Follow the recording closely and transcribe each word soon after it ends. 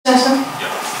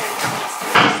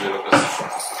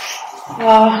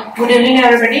Good evening,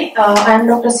 everybody. I am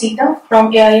Dr. Sita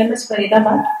from AIMS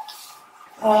Faridabad.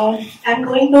 I'm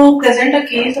going to present a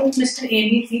case of Mr.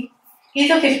 ABC. He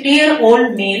is a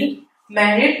 50-year-old male,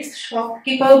 married,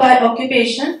 shopkeeper by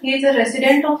occupation. He is a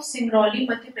resident of Singrauli,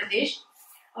 Madhya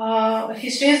Pradesh.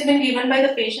 History has been given by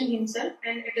the patient himself,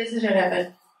 and it is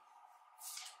reliable.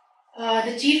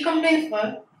 The chief complaints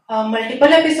were multiple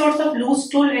episodes of loose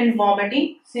stool and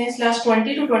vomiting since last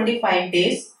 20 to 25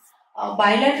 days.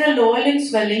 Bilateral lower limb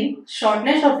swelling,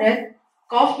 shortness of breath,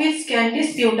 cough with scanty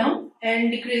sputum, and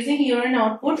decreasing urine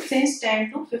output since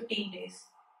 10 to 15 days.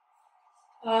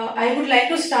 I would like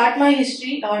to start my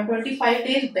history 25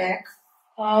 days back.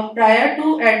 Prior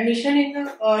to admission in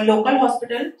the local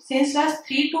hospital, since last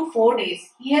 3 to 4 days,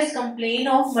 he has complained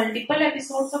of multiple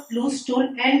episodes of loose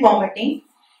stool and vomiting.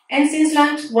 And since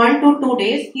last 1 to 2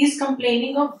 days, he is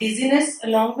complaining of dizziness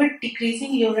along with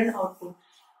decreasing urine output.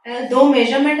 Though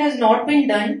measurement has not been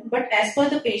done, but as per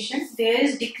the patient, there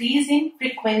is decrease in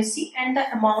frequency and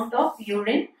the amount of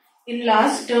urine in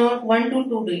last 1 to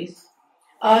 2 days.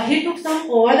 He took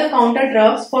some over-the-counter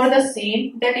drugs for the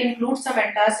same that include some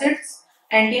antacids,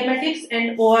 antiemetics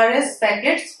and ORS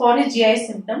packets for his GI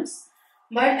symptoms.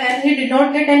 But as he did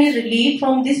not get any relief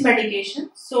from this medication,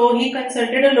 so he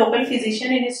consulted a local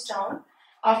physician in his town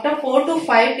after 4 to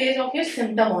 5 days of his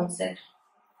symptom onset.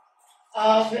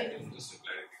 Just a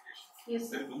clarification. Yes,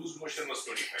 The loose motion was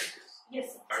 25 days.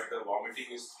 Yes, sir. But the vomiting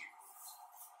is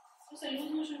 3 So,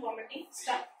 loose motion vomiting.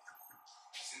 Start.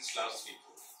 since last 3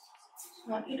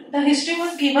 4 days. The history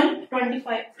was given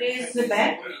 25 days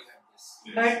back,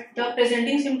 but the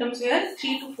presenting symptoms were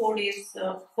 3 to 4 days.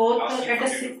 Both Last at the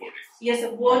 3 to 4 days. yes,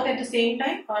 both at the same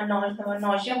time.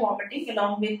 Nausea, vomiting,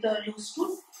 along with loose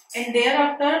stool, and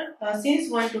thereafter, since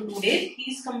 1 to 2 days,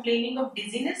 he is complaining of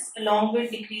dizziness along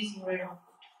with decreased urine output.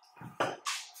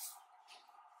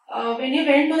 When he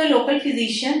went to the local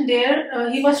physician, there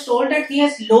he was told that he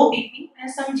has low BP and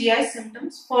some GI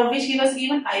symptoms, for which he was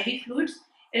given IV fluids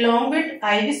along with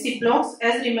IV Ciplox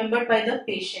as remembered by the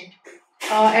patient.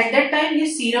 At that time,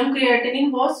 his serum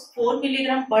creatinine was 4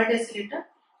 mg per deciliter.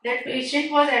 That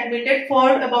patient was admitted for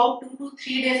about 2 to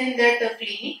 3 days in that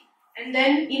clinic, and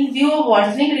then in view of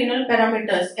worsening renal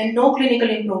parameters and no clinical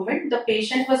improvement, the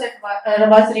patient was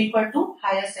referred to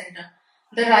higher center.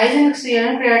 The rise in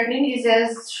serum creatinine is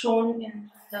as shown in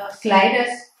the slide as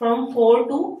from 4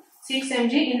 to 6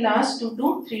 mg in last 2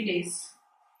 to 3 days.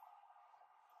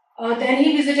 Then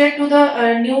he visited to the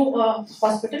new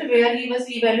hospital where he was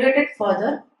evaluated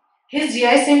further. His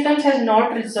GI symptoms has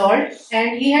not resolved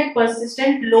and he had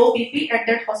persistent low BP at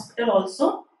that hospital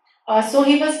also. So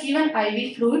he was given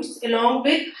IV fluids along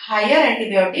with higher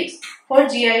antibiotics for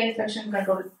GI infection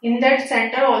control. In that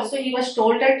center also he was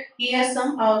told that he has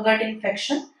some gut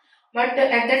infection, but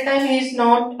at that time he is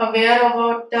not aware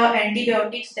about the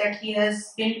antibiotics that he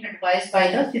has been advised by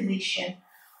the physician.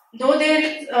 Though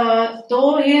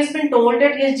he has been told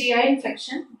that he has GI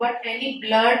infection, but any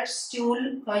blood, stool,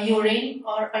 urine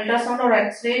or ultrasound or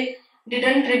X-ray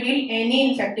didn't reveal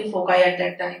any infective foci at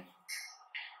that time.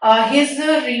 His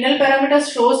renal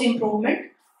parameters shows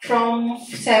improvement from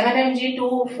 7 mg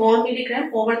to 4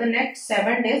 mg over the next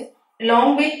 7 days.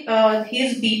 Along with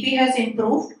his BP has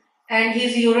improved and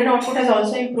his urine output has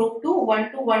also improved to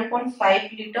 1 to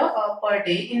 1.5 liter per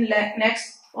day in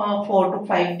next 4 to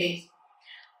 5 days.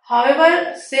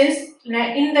 However, since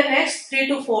in the next 3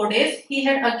 to 4 days, he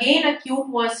had again acute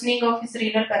worsening of his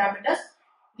renal parameters,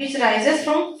 which rises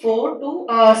from 4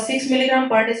 to 6 mg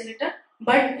per deciliter.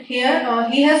 But here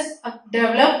he has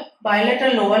developed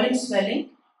bilateral lower limb swelling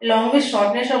along with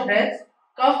shortness of breath,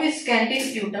 cough with scanty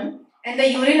sputum, and the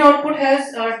urine output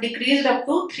has decreased up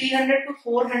to 300 to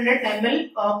 400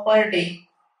 ml per day.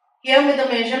 Here the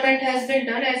measurement has been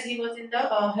done as he was in the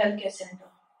healthcare center.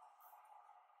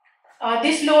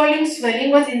 This lower limb swelling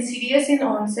was insidious in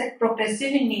onset,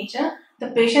 progressive in nature. The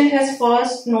patient has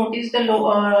first noticed the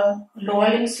lower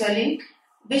limb swelling,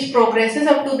 which progresses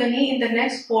up to the knee in the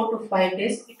next 4 to 5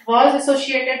 days. It was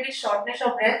associated with shortness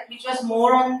of breath, which was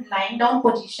more on lying down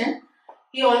position.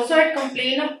 He also had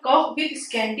complained of cough with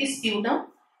scanty sputum,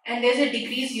 and there is a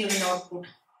decreased urine output.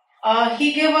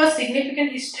 He gave a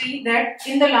significant history that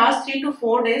in the last 3 to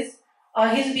 4 days,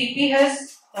 his BP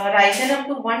has risen up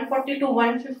to 140 to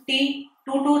 150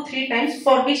 2 to 3 times,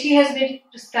 for which he has been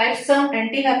prescribed some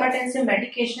antihypertensive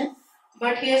medication,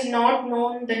 but he has not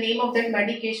known the name of that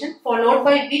medication, followed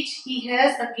by which he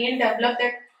has again developed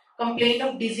that complaint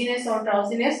of dizziness or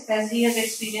drowsiness as he has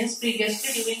experienced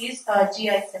previously during his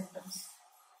GI symptoms.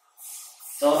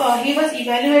 So he was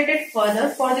evaluated further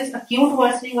for this acute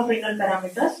worsening of renal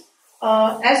parameters.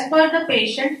 As per the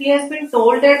patient, he has been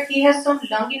told that he has some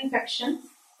lung infection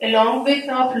along with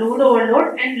fluid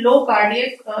overload and low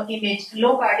cardiac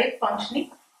low cardiac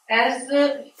functioning. As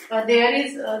there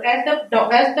is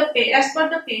as per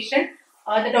the patient,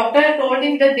 the doctor had told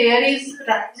him that there is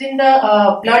rise in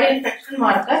the blood infection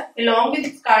marker along with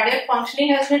its cardiac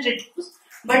functioning has been reduced,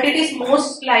 but it is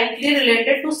most likely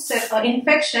related to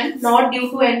infection, not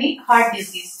due to any heart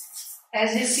disease,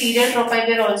 as his serial profile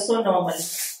were also normal.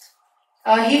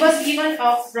 He was given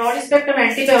a broad spectrum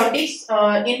antibiotics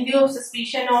in view of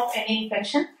suspicion of any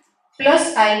infection, plus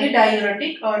IV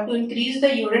diuretic to increase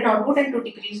the urine output and to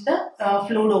decrease the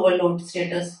fluid overload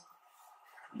status.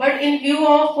 But in view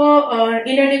of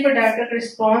inadequate diuretic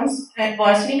response and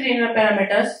worsening renal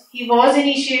parameters, he was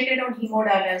initiated on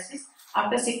hemodialysis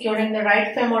after securing the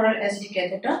right femoral SD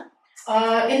catheter.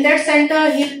 In that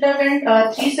center, he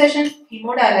underwent 3 sessions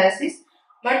hemodialysis,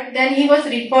 but then he was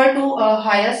referred to a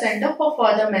higher center for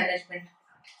further management.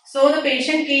 So the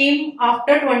patient came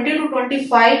after 20 to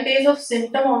 25 days of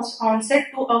symptom onset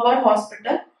to our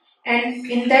hospital, and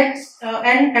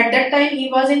at that time he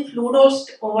was in fluid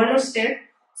overload state,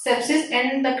 sepsis,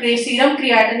 and the serum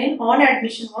creatinine on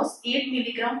admission was 8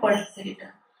 milligram per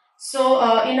deciliter. So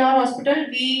in our hospital,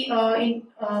 we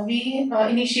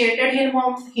initiated him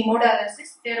on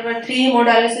hemodialysis. There were 3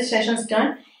 hemodialysis sessions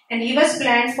done, and he was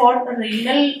planned for a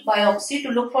renal biopsy to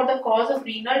look for the cause of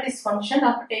renal dysfunction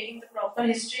after taking the proper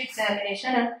history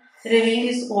examination and reviewing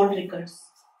his old records.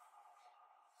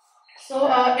 So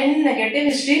in negative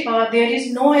history, there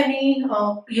is no any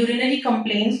urinary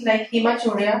complaints like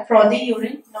hematuria, frothy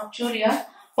urine, nocturia,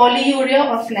 polyuria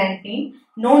or flank pain.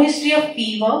 No history of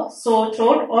fever, sore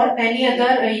throat or any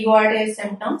other URDA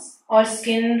symptoms or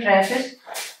skin rashes.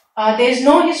 There is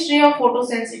no history of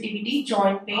photosensitivity,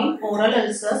 joint pain, oral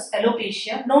ulcers,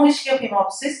 alopecia, no history of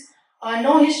hemoptysis,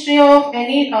 no history of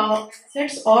any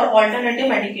acids or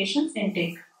alternative medications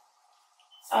intake.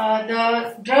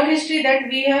 The drug history that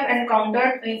we have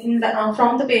encountered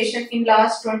from the patient in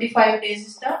last 25 days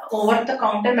is the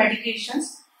over-the-counter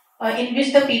medications in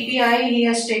which the PPI he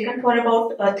has taken for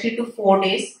about 3 to 4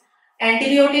 days,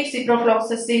 antibiotics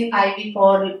ciprofloxacin IV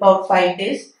for about 5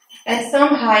 days, and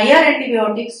some higher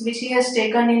antibiotics which he has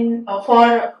taken in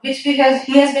he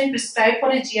has been prescribed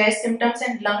for his GI symptoms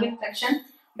and lung infection,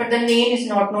 but the name is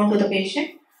not known to the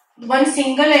patient. One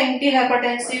single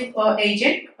antihypertensive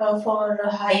agent for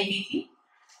high BP,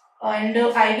 and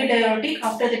IV diuretic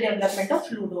after the development of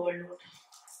fluid overload.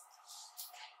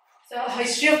 So,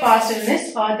 history of past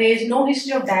illness, there is no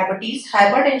history of diabetes,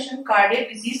 hypertension, cardiac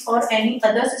disease or any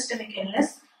other systemic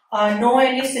illness. No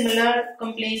any similar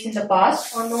complaints in the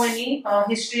past, or no any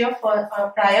history of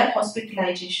prior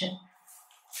hospitalization.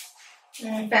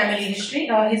 Family history.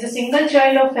 He is a single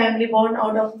child of family born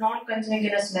out of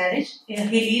non-consanguineous marriage. He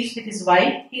lives with his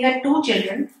wife. He had 2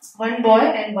 children, 1 boy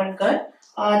and 1 girl.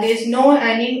 There is no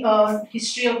any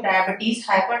history of diabetes,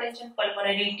 hypertension,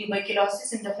 pulmonary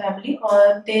tuberculosis in the family,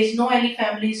 or there is no any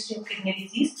family history of kidney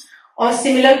disease or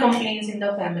similar complaints in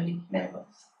the family members.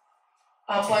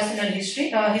 Personal history.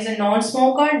 He is a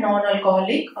non-smoker,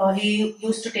 non-alcoholic. He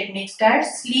used to take mixed diet.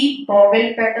 Sleep,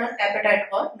 bowel pattern, appetite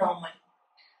were normal.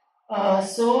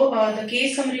 The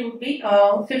case summary would be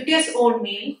 50 years old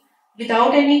male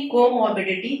without any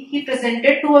comorbidity. He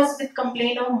presented to us with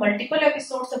complaint of multiple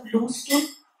episodes of loose stool,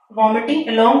 vomiting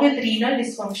along with renal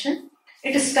dysfunction.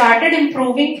 It started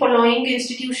improving following the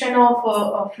institution of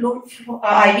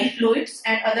IV fluids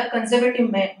and other conservative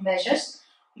measures.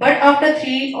 But after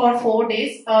 3 or 4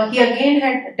 days, he again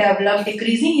had developed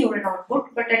decreasing urine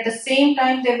output, but at the same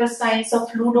time there were signs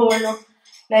of fluid overload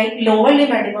like lower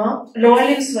limb edema, lower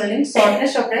limb swelling,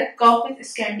 shortness of breath, cough with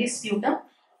scanty sputum,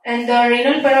 and the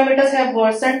renal parameters have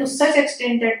worsened to such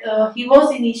extent that he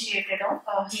was initiated on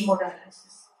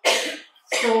hemodialysis.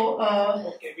 So,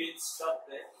 okay, we'll stop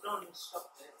there. No,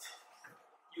 stop there.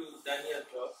 You've done your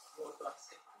job. You want to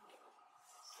ask it?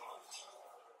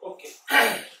 Okay.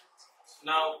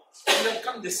 Now,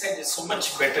 come this side is so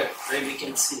much better where we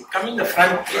can see. Come in the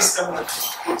front, please come in the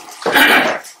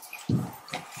front.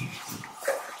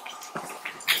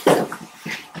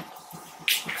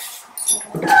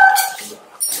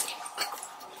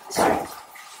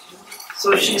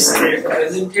 So she's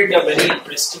presented a very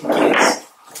interesting case.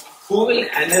 Who will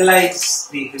analyze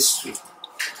the history?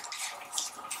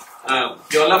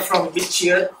 Viola, from which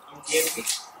year on DNB?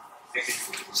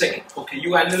 Second. Okay,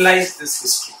 you analyze this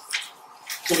history.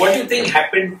 So what do you think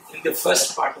happened in the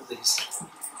first part of the history?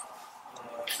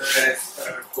 As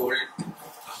told,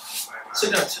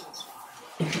 Sit down.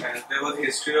 and there was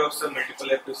history of some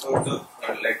multiple episodes of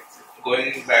like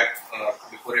going back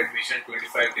before admission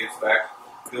 25 days back.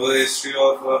 There was history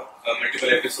of multiple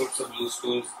episodes of loose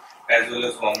stools as well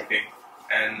as vomiting,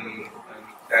 and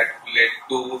that led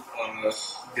to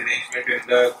derangement in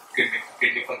the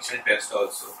kidney function test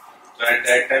also. So at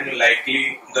that time,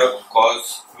 likely the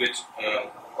cause which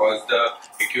caused the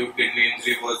acute kidney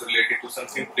injury was related to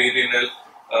something pre-renal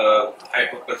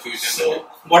hyperperfusion. So,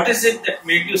 what is it that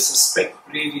made you suspect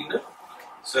pre-renal?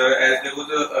 So, as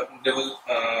there was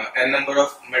n number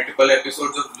of multiple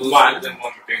episodes of loose One. and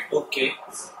vomiting. Okay.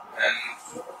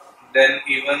 And then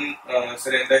even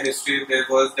sir, in the history there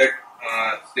was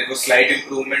slight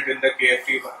improvement in the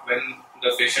KFT when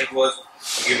the patient was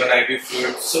given IV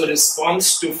fluids. So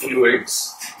response to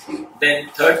fluids. Then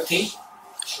third thing,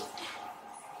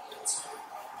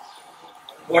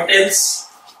 what else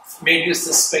made you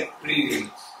suspect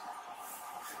pre-renal?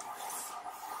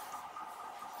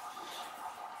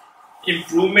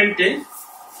 Improvement in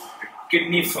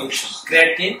kidney function.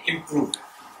 Creatinine improved.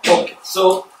 Okay.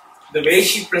 So the way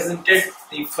she presented,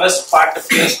 the first part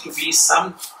appears to be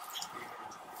some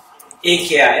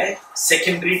AKI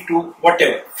secondary to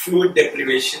whatever, fluid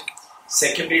deprivation,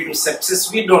 secondary to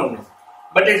sepsis, we don't know.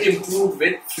 But it improved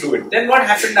with fluid. Then what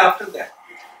happened after that?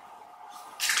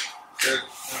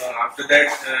 After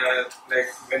that, like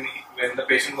when the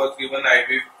patient was given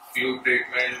IV fluid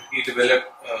treatment, he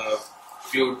developed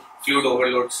fluid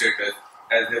overload status,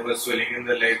 as there was swelling in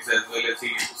the legs, as well as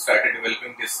he started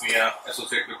developing dyspnea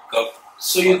associated with cough.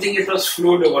 So you think it was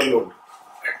fluid overload?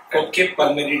 Okay,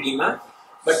 pulmonary edema.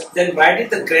 But then why did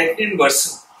the creatinine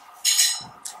worsen?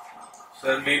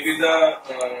 So maybe the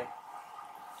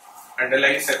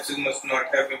underlying sepsis must not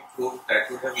have improved. That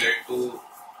would have led to.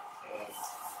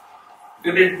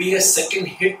 Could it be a second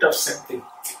hit of something?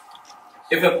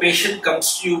 If a patient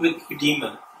comes to you with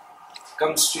edema,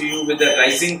 comes to you with a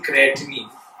rising creatinine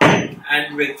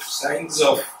and with signs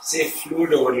of, say,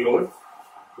 fluid overload,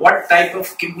 what type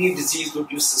of kidney disease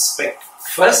would you suspect?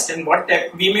 First, and what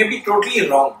type? We may be totally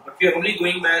wrong, but we are only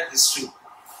going by history.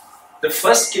 The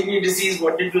first kidney disease,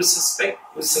 what did you suspect?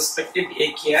 You suspected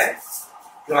AKI,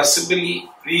 possibly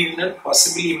renal,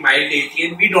 possibly mild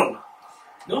ATN, we don't know.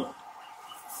 No?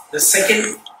 The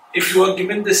second, if you were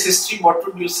given this history, what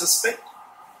would you suspect?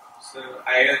 So,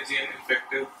 ILGN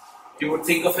infective. You would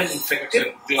think of an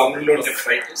infective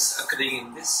glomerulonephritis occurring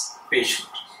in this patient.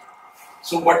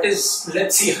 So what is,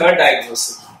 let's see her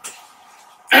diagnosis.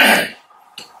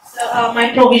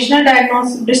 My provisional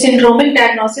diagnosis, the syndromic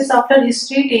diagnosis after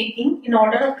history taking in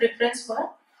order of preference for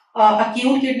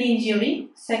acute kidney injury.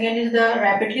 Second is the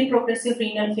rapidly progressive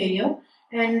renal failure.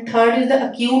 And third is the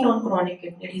acute on chronic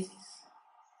kidney disease.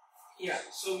 Yeah,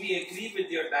 so we agree with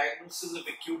your diagnosis of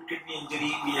acute kidney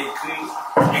injury. We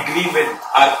agree with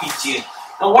RPGN.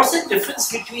 Now, what's the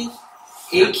difference between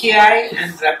AKI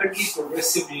and rapidly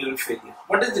progressive renal failure?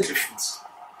 What is the difference?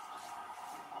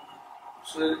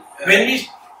 So, when we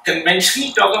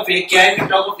conventionally talk of AKI, we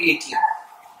talk of ATM.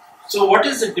 So, what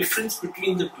is the difference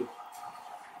between the two?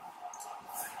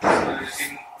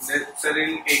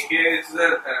 in AKI is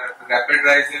the rapid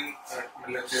rise in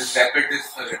rapid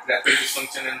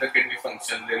dysfunction in the kidney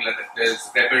function. There's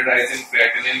rapid rise in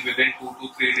creatinine within 2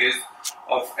 to 3 days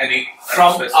of any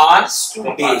from hours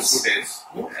to days.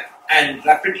 Yeah. And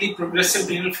rapidly progressive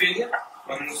renal failure?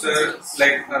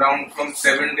 Like around from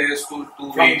 7 days to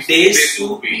 2 from weeks. Days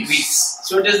to weeks.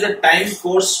 So it is the time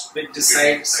course which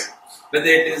decides whether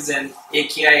it is an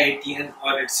AKI, ATN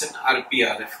or it's an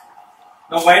RPRF.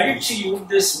 Now, why did she use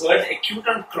this word acute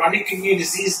and chronic kidney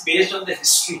disease based on the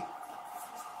history?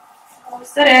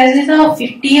 Sir, as is a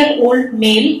 50-year-old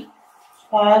male,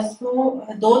 so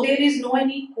though there is no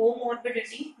any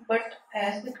comorbidity, but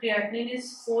as the creatinine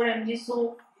is 4 mg,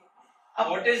 so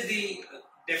what is the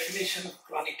definition of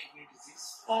chronic kidney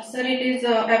disease? Sir, it is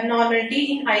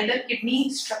abnormality in either kidney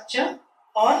structure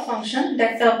or function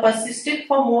that persisted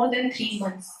for more than 3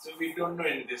 months. So we don't know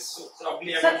in this. So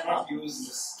probably I Sir, will not use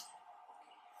this.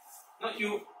 No,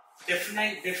 you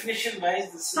definition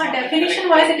wise this is not definition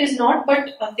wise it is not,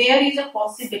 but there is a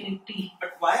possibility.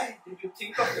 But why did you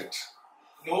think of it?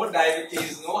 No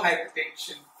diabetes, no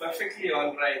hypertension, perfectly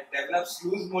all right, develops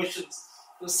loose motions.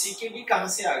 So CKD kahan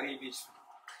se aa gayi beech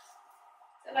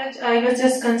mein? I was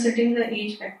just considering the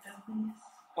age factor.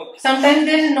 Okay. Sometimes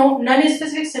there is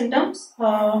non-specific symptoms.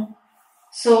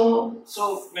 So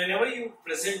whenever you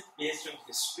present based on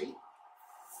history,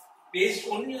 based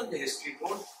only on the history,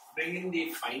 don't bring in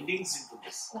the findings into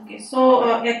this. Okay, so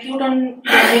acute on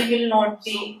chronic will not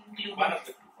be included. One of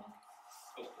the two.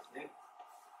 Okay. Then,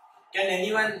 can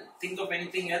anyone think of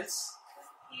anything else?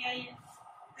 Yeah.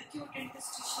 Acute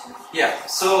interstitial. Yeah,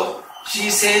 so she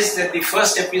says that the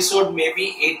first episode may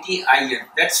be ATIN.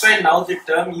 That's why now the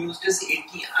term used is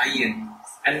ATIN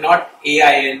and not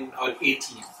AIN or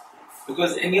ATN.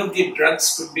 because any of the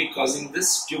drugs could be causing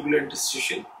this tubular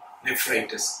interstitial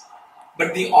nephritis.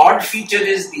 But the odd feature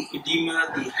is the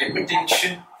edema, the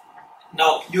hypertension.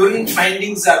 Now, urine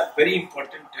findings are very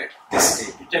important at this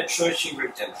stage, which I'm sure she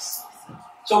will tell us.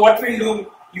 So what we'll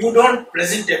do, you don't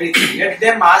present everything. Let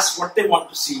them ask what they want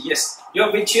to see. Yes.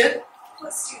 You're which year?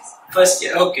 First year. First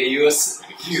year. Okay. You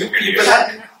people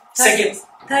are second.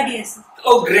 Third year, sir.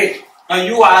 Oh, great. Now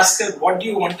you ask her, what do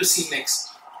you want to see next?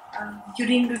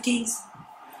 Urine routines.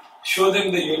 Show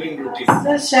them the urine routine.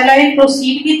 Sir, shall I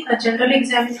proceed with a general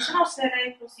examination or shall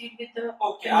I proceed with the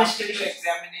Okay. After the investigation?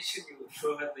 examination, you will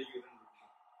show her the urine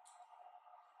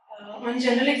routine. On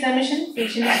general examination,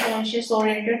 patient is conscious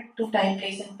oriented to time,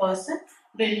 place, and person.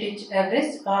 Build age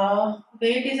average.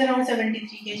 Weight is around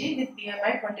 73 kg with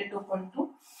BMI 22.2.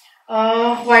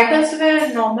 Vitals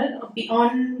were normal.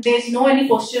 There is no any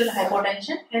postural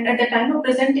hypotension, and at the time of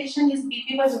presentation, his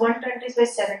BP was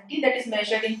 120/70. That is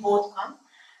measured in both arms,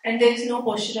 and there is no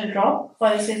postural drop.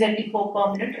 Pulse is at 4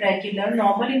 per minute, regular,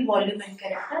 normal in volume and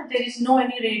character. There is no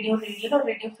any radial or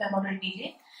radiofemoral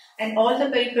delay, and all the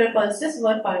peripheral pulses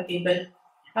were palpable.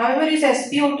 However, his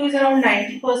SpO2 is around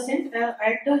 90%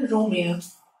 at the room air.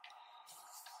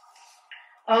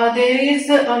 There is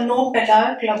no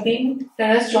pellar, clubbing,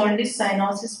 teres, jaundice,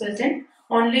 cyanosis present.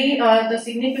 Only the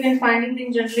significant finding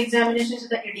in general examination is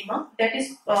the edema that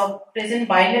is present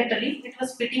bilaterally. It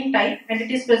was fitting type and it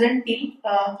is present till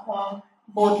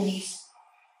both knees.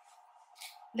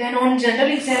 Then on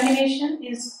general examination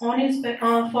is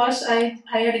on first I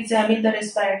had examined the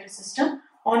respiratory system.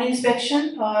 On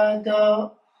inspection,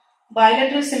 the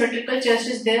bilateral symmetrical chest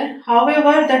is there.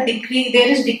 However, there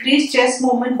is decreased chest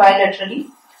movement bilaterally.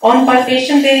 On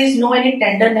palpation, there is no any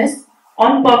tenderness.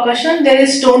 On percussion, there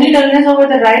is stony dullness over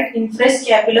the right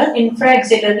infrascapular,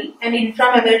 infraaxillary, and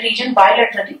inframammary region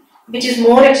bilaterally, which is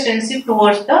more extensive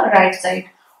towards the right side.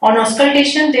 On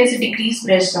auscultation, there is a decreased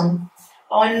breath sound.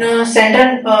 On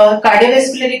central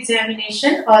cardiovascular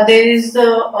examination, there is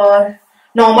the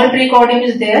normal precordium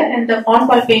is there, and on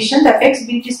palpation, the apex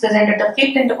beat is present at the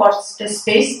fifth intercostal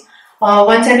space,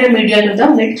 1 cm medial to the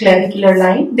mid-clavicular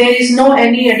line. There is no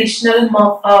any additional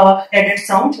added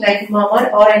sound like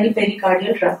murmur or any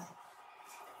pericardial drum.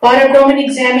 For abdomen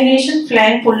examination,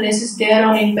 flank fullness is there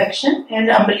on inspection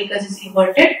and umbilicus is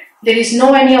inverted. There is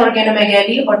no any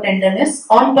organomegaly or tenderness.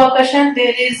 On percussion,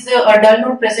 there is a dull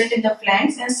node present in the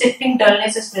flanks and shifting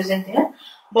dullness is present there.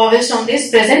 Bowel sound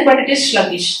is present but it is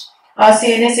sluggish.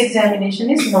 CNS examination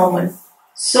is normal.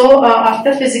 So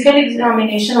after physical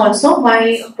examination also,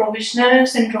 my provisional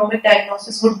syndromic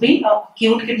diagnosis would be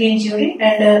acute kidney injury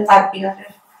and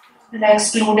RPRF. And I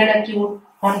excluded acute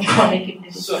on chronic kidney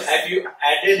disease. So have you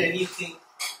added anything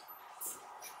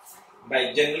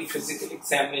by general physical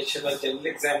examination or general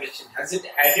examination? Has it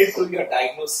added to your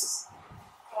diagnosis?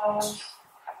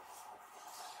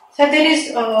 So there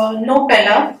is no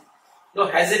pellar. No,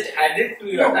 has it added to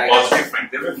your diagnosis? Positive find.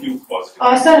 There were few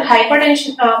positive. Sir,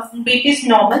 hypertension, BP is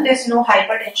normal. There is no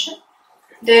hypertension.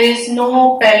 There is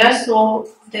no pellar, so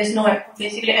there is no,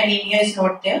 basically anemia is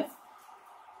not there.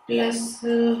 Plus.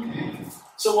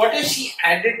 So what has she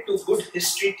added to good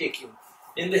history taking?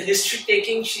 In the history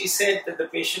taking, she said that the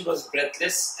patient was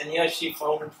breathless, and here she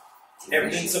found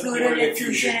evidence of pleural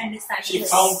effusion. She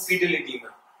found pedal edema.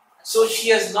 So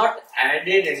she has not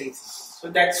added anything. So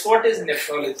that's what is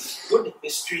nephrology. Good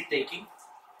history taking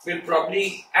will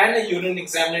probably, and a urine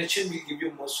examination will give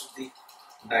you most of the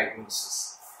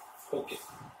diagnosis. Okay.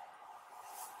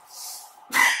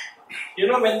 You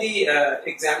know, when the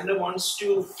examiner wants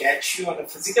to catch you on a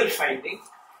physical finding,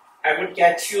 I would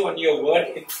catch you on your word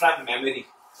inframammary.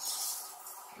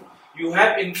 You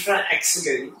have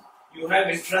infraaxillary, you have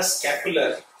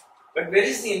infrascapular, but where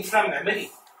is the inframammary?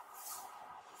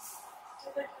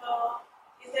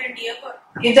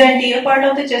 If the anterior part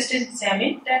of the chest is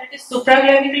examined, then it is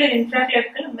supraclavicular,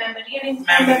 infraclavicular, mammary, and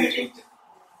inframammary.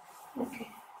 Okay.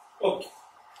 Okay.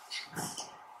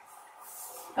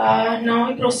 Now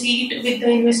we proceed with the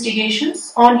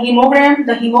investigations. On hemogram,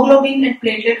 the hemoglobin and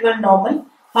platelet were normal.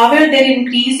 However, there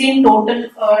increase in total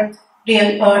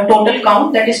total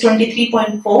count, that is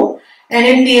 23.4, and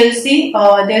in DLC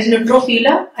there is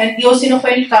neutrophil and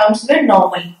eosinophil counts were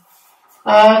normal.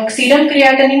 Serum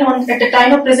creatinine at the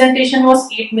time of presentation was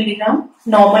 8 mg,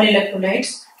 normal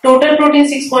electrolytes. Total protein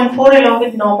 6.4 along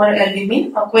with normal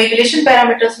albumin. Coagulation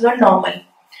parameters were normal.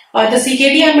 The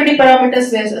CKD and MBD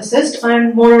parameters were assessed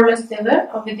and more or less they were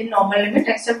within normal limit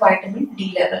except vitamin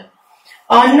D level.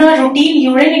 On routine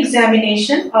urine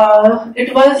examination,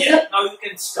 it was... Yeah, now you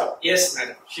can stop. Yes,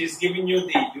 madam. She is giving you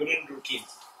the urine routine.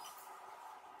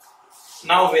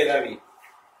 Now where are we?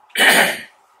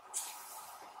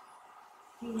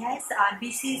 He has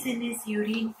RBCs in his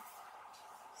urine.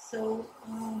 So,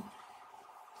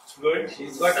 Good.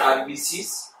 He's got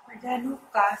RBCs. but there are no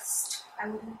casts.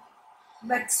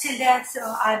 But still, there's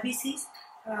RBCs.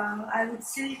 I would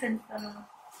still There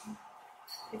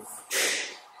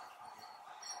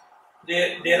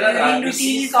are urine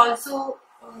routine is RBCs. also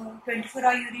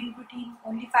 24-hour urine routine,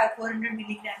 only 400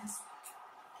 milligrams.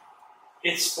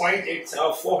 It's 400.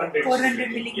 400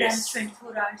 milligrams, Yes.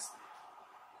 24 hours.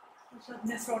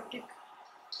 Subnephrotic.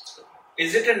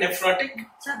 Is it a nephrotic?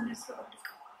 Subnephrotic.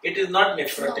 It is not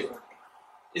nephrotic.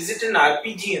 Is it an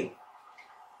RPGN?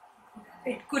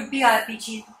 It could be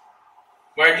RPG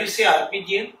Why do you say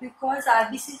RPGN? because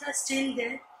RBCs are still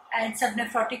there and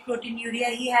subnephrotic proteinuria.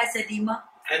 He has edema.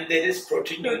 And there is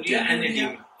proteinuria and Proteinuria.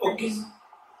 edema. Okay. Edema.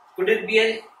 Could it be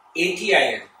an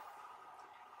ATIN?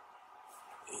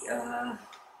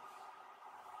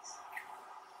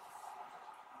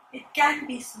 It can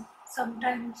be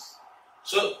sometimes.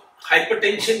 So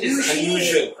hypertension is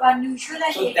unusual. Unusual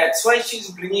and So that's why she's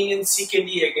bringing in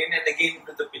CKD again and again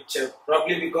into the picture,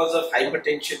 probably because of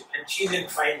hypertension, and she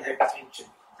didn't find hypertension.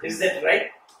 Is that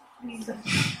right?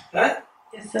 Huh?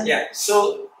 Yes, sir. Yeah.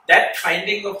 So that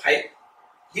finding of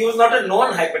he was not a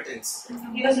non-hypertensive.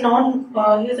 He was a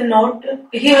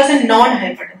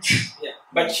non-hypertensive. Yeah.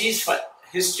 But she's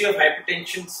history of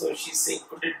hypertension, so she's saying,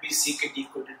 could it be CKD?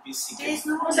 Could it be there is CKD?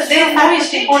 no. So there is no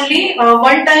history. Only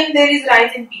one time there is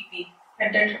rise in BP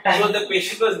at that time. So the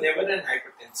patient was never an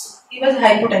hypertensive. He was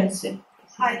hypotensive.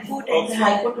 Hypotension.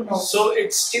 Hypotensive. So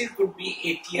it still could be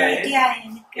ATIN.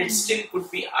 ATIN. It still could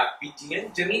be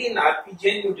RPGN. Generally in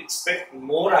RPGN you'd expect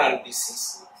more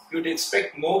RBCs. You'd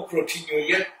expect more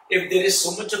proteinuria if there is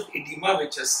so much of edema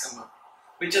which has come up,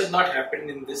 which has not happened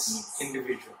in this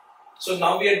individual. So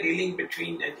now we are dealing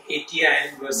between an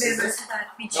ATIN versus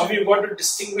RPG. now we've got to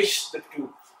distinguish the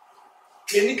two.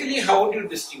 Clinically, how would you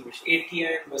distinguish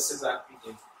ATIN versus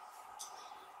RPGN?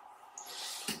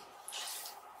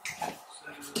 So,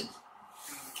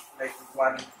 like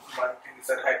one thing is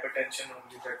hypertension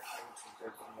only that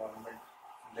is environment.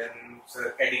 Then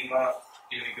edema,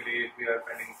 clinically if we are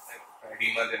finding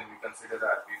edema, then we consider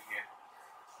RPGN.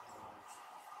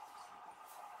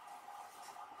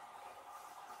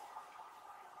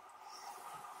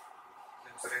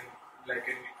 Like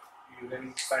in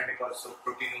urine finding also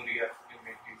proteinuria, you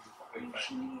may be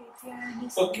Usually ATIN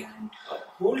is Okay.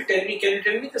 Who will tell me? Can you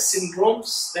tell me the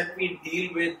syndromes that we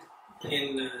deal with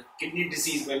in kidney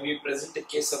disease when we present a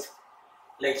case of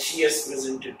like she has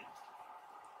presented?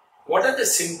 What are the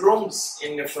syndromes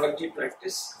in nephrology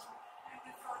practice?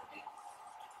 Nephrotic,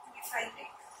 nephritic,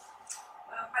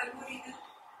 pulmonary,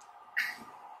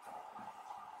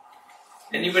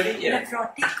 Anybody? Yeah.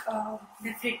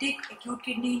 nephritic, acute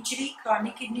kidney injury,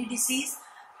 chronic kidney disease,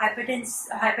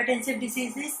 hypertensive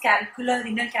diseases,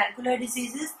 renal calcular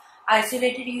diseases,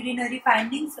 isolated urinary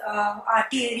findings,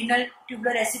 renal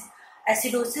tubular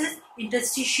acidosis,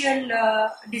 interstitial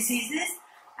diseases,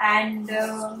 and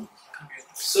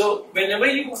So whenever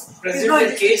you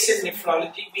present a case in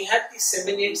nephrology, we have these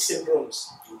 7-8 syndromes.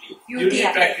 Urinary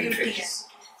tract infections.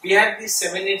 We have these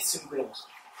 7-8 syndromes.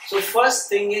 So first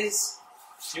thing is,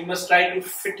 you must try to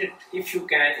fit it, if you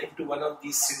can, into one of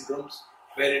these syndromes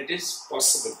where it is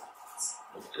possible.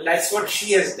 And that's what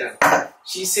she has done.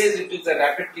 She says it is a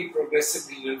rapidly progressive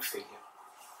renal failure.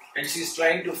 And she's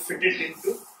trying to fit it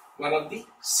into one of the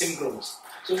syndromes.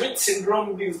 So which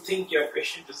syndrome do you think your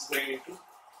patient is going into?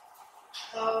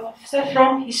 So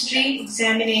from history,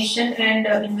 examination and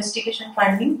investigation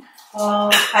finding,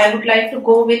 I would like to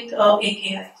go with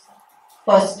AKI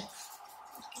first.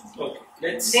 Okay,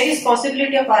 let's. There is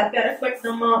possibility of RPRF,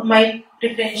 but my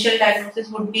differential diagnosis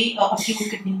would be acute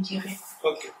kidney injury.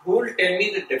 Okay, who will tell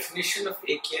me the definition of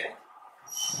AKI?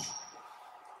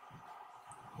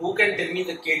 Who can tell me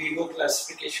the KDIGO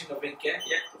classification of AKI?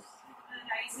 Yeah.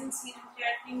 Rise in serum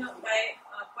creatinine by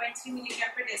 0.3 milligram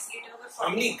per deciliter over 40. How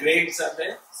many grades are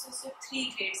there? So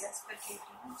 3 grades as per kg.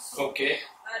 Okay.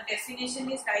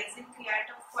 Definition is rise in creat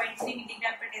of 0.3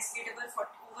 milligram per deciliter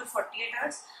over 48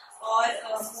 hours, or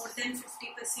more than 50%,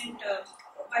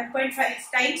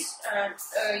 1.5 times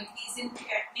increase in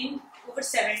creatinine over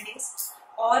 7 days,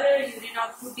 or urine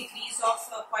output decrease of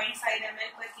 0.5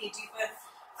 ml per kg per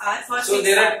hour for So 6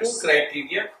 there are hours. two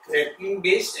criteria, creatinine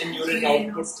based and urine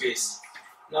output based.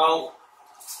 Now,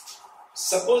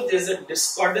 suppose there is a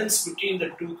discordance between the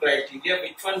two criteria,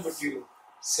 which one would you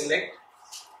select?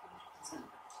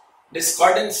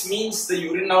 Discordance means the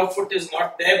urine output is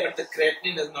not there but the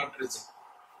creatinine has not risen.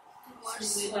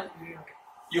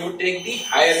 You would take the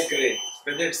higher grade,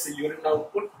 whether it's the urine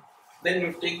output, then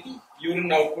you take the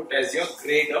urine output as your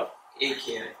grade of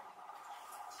AKI.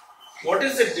 What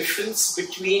is the difference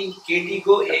between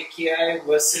KDIGO AKI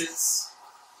versus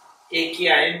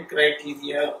AKIN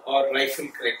criteria or rifle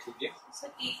criteria? So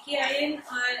AKIN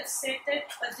said that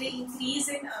the increase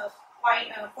in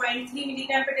 0.3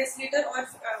 milligram per deciliter or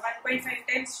 1.5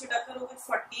 times should occur over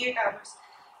 48 hours.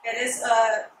 Whereas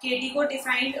KDIGO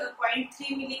defined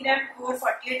 0.3 milligram over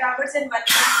 48 hours and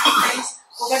 1.5 times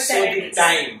over 7 days. So the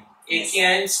time,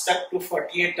 AKIN stuck to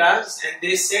 48 hours and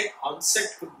they said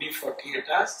onset could be 48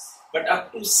 hours but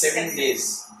up to 7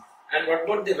 days. And what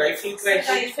about the rifle criteria?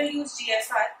 The rifle used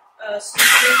GFR. So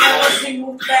GFR was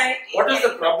removed by What is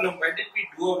the problem? Why did we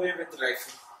do away with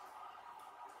rifle?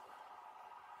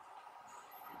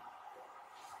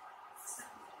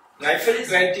 Rifle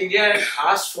criteria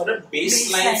asked for a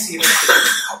baseline serum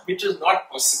creatinine, which is not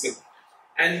possible.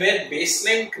 And where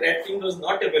baseline creatinine was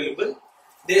not available,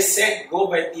 they said go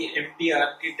by the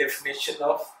MDRT definition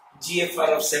of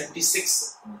GFR of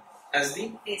 76 as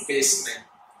the baseline,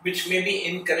 which may be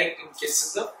incorrect in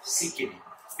cases of CKD.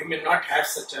 You may not have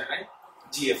such a high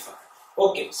GFR.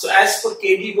 Okay, so as for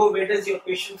KDIGO, where does your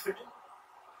patient fit in?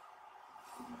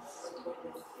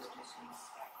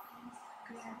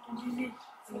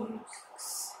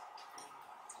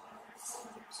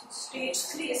 Stage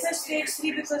 3. Is a stage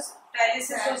 3 because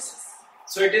dialysis was.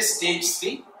 So it is stage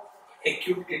 3,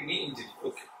 acute kidney injury.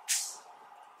 Okay.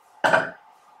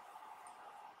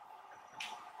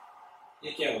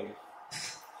 ये क्या हो गया?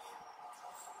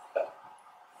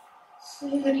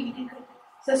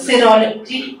 So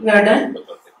serology were done.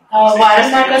 Viral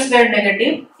markers were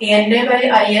negative. ANA by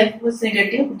IF was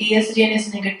negative. DSGN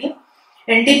is negative.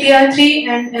 NTPR3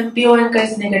 and MPONK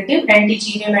is negative.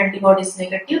 Anti-GBM antibody is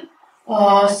negative.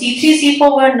 C3,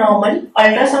 C4 were normal.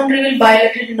 Ultrasound revealed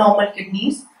bilateral normal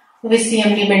kidneys with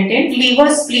CMD maintained. Liver,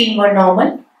 spleen were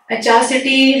normal.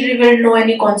 HRCT revealed no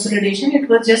any consolidation. It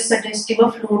was just suggestive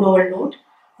of fluid overload.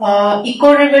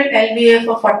 Echo revealed LVF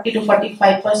of 40 to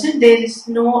 45%. There is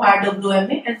no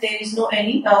RWMA and there is no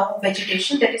any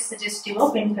vegetation that is suggestive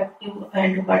of infective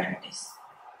endocarditis.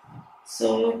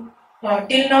 So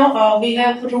till now we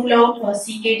have ruled out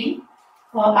CKD,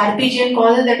 RPGN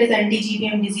causes, that is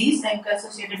anti-GBM disease and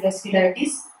associated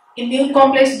vascularitis. Immune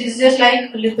complex diseases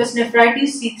like lupus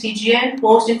nephritis, C3GN,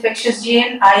 post-infectious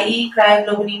GN, IE,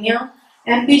 cryoglobulinemia,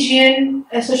 MPGN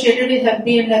associated with Hep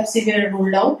B and Hep C were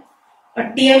ruled out.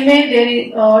 TMA, there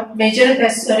is major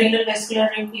renal vascular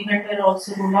event were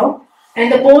also ruled out,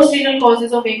 and the post-renal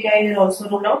causes of AKI were also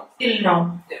ruled out till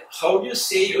now. How do you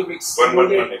say you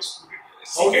excluded?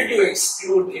 How did you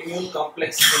exclude immune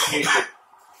complex mediated?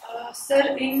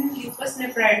 Sir, in lupus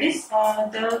nephritis,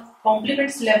 the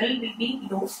complements level will be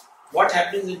low. What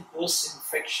happens in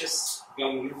post-infectious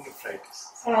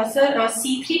glomerulonephritis? Sir,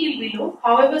 C3 will be low.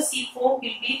 However, C4 will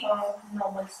be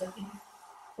normal, sir, in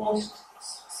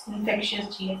post-infectious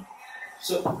GN.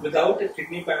 So, without a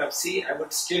kidney biopsy, I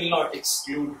would still not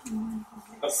exclude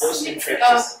a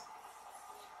post-infectious.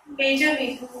 Major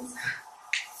reasons.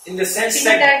 In the sense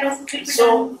that,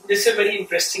 so this is a very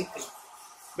interesting thing.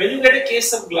 When you get a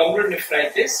case of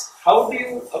glomerulonephritis, how do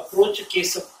you approach a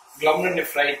case of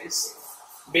glomerulonephritis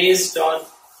based on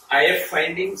IF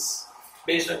findings,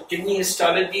 based on kidney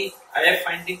histology, IF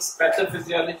findings,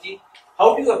 pathophysiology?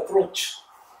 How do you approach?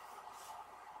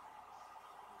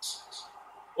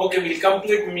 Okay, we'll come to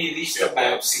it when we reach the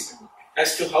biopsy.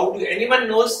 As to how do anyone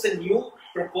knows the new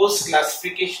proposed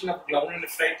classification of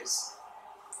glomerulonephritis?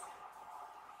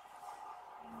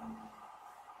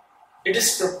 It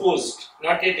is proposed,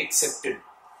 not yet accepted.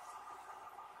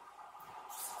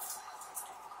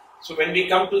 So when we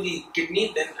come to the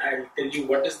kidney, then I will tell you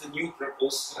what is the new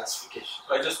proposed classification.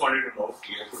 So I just wanted to know,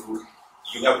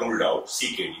 you have ruled out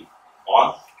CKD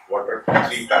on what are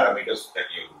 3 parameters that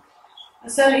you ruled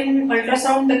out? Sir, in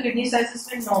ultrasound, the kidney sizes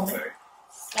were normal.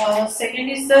 Right. Second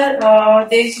is, sir,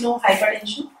 there is no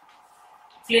hypertension.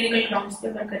 Clinical grounds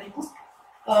per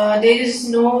there is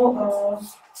no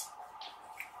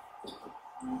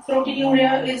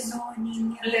proteinuria is No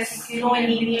anemia. less, no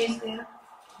anemia is there.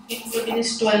 Protein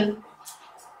is 12.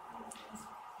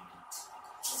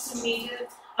 Major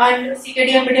and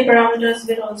CKD parameters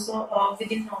were also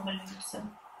within normal limits.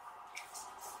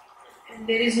 And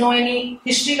there is no any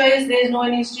history wise, there is no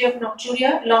any history of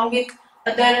nocturia along with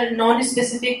other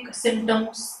non-specific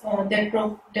symptoms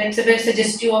that's very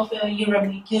suggestive of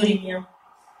uremia.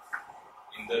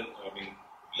 In the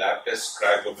lab test,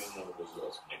 cryoglobulin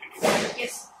was negative.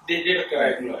 Yes. They did a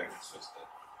cryoglobulin.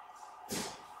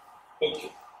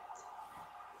 Okay.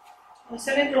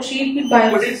 So we proceed with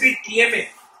biopsy. Would it be TMA?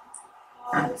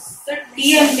 Sir,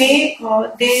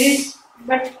 TMA, there is,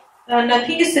 but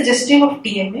nothing is suggestive of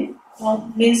TMA.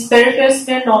 Means peripherals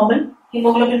were normal,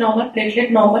 hemoglobin normal, platelet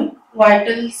normal,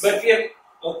 vitals. But we have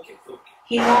okay.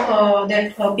 He know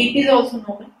that BP is also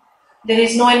normal. There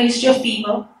is no any history of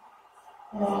fever.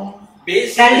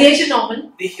 Based on LDH is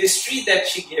normal. the history that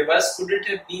she gave us, could it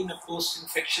have been a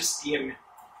post-infectious TMA?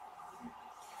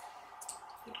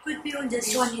 It could be on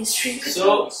just on history.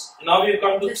 So now we've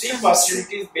come to Just three on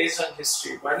possibilities based on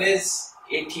history. One is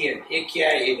ATN,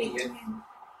 AKI-ATN,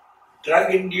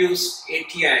 drug-induced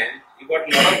ATIN. You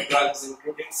got a lot of drugs,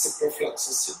 including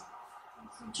ciprofloxacin.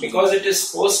 Because it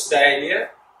is post-diarrhea,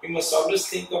 you must always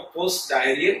think of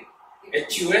post-diarrheal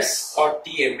HUS or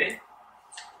TMA.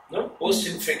 No,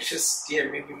 post-infectious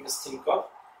TMA we must think of.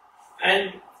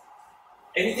 And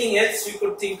anything else we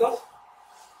could think of?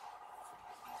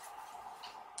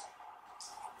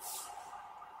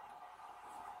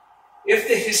 If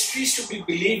the history is to be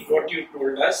believed, what you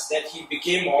told us, that he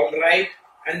became alright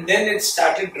and then it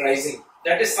started rising,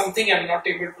 that is something I'm not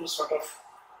able to sort of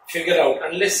figure out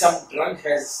unless some drug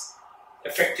has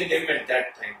affected him at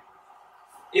that time.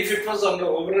 If it was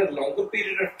over a longer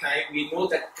period of time, we know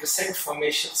that crescent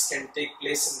formations can take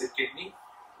place in the kidney.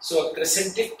 So a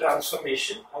crescentic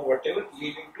transformation or whatever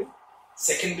leading to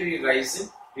secondary rise in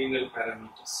renal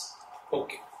parameters.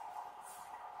 Okay.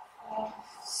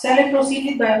 Shall I proceed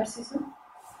with biopsy, sir?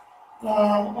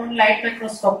 On light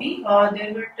microscopy,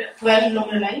 there were 12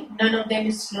 glomeruli. None of them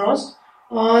is sclerosed.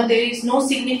 There is no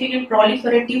significant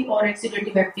proliferative or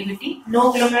exudative activity.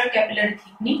 No glomerular capillary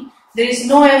thickening. There is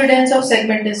no evidence of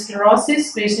segmental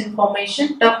sclerosis, crescent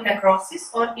formation, tuft necrosis,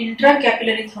 or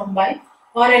intracapillary thrombi,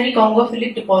 or any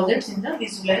congophilic deposits in the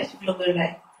visualized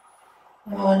glomeruli.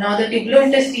 Now the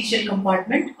tubulointerstitial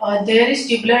compartment, there is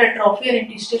tubular atrophy or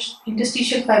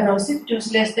interstitial fibrosis, which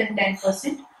is less than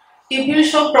 10%.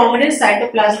 Tubules show prominent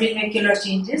cytoplasmic macular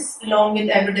changes, along with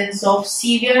evidence of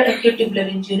severe acute tubular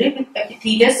injury with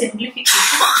epithelial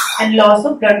simplification and loss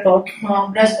of blood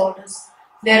borders.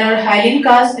 There are hyaline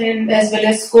casts and as well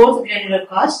as coarse granular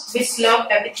casts, which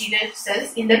slug epithelial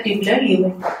cells in the tubular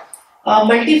lumen.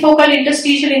 Multifocal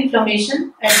interstitial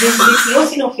inflammation advanced with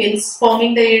eosinophils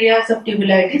forming the areas of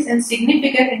tubulitis and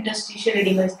significant interstitial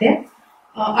edema is there.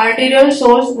 Arterial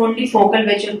shows only focal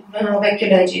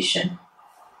vacuolization.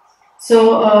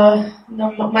 So,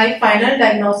 my final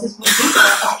diagnosis would be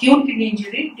acute kidney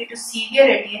injury due to severe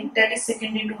ATN, that is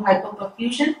secondary to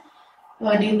hypoperfusion,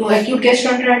 due to acute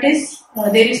gastroenteritis.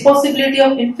 There is possibility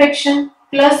of infection,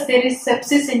 plus there is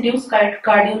sepsis-induced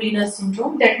cardiorenal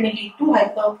syndrome that may lead to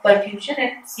hyperperfusion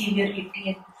and severe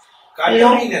ATN.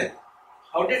 Cardiorenal.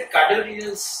 How did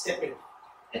cardiorenal step in?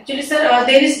 Actually, sir,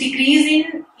 there is decrease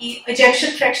in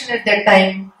ejection fraction at that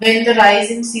time when the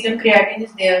rise in serum creatinine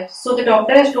is there. So the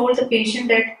doctor has told the patient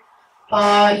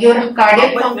that your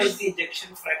cardiac How much function. was the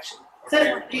ejection fraction?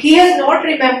 Sir, he has not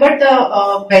remembered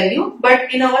the value,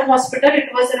 but in our hospital it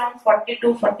was around 40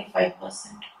 to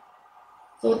 45%.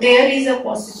 So there is a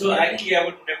possibility. So actually, I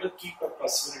would never keep a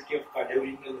possibility of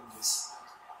cardiorenal in this.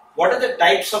 What are the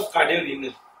types of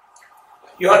cardiorenal?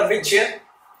 You are which year?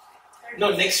 No,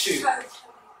 next to you.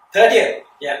 Third year.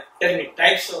 Yeah. Tell me,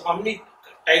 types of how many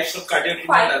types of cardiorenal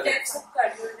are 5 there? types of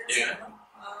cardiorenal syndrome.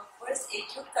 First,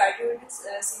 acute cardiorenal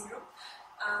syndrome.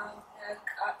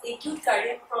 Acute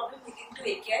cardiac problem leading to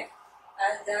AKI.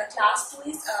 The class 2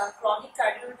 is chronic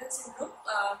cardiorenal syndrome,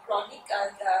 chronic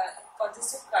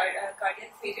congestive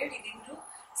cardiac failure leading to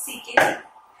CKD.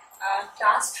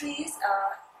 Class 3 is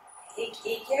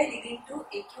AKI leading to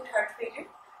acute heart failure.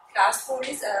 Class 4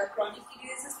 is chronic kidney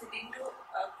disease leading to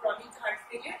chronic heart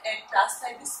failure, and class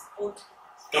 5 is both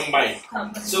Combined.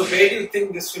 So where do you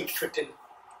think this will fit in?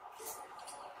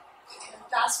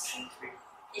 Class 3.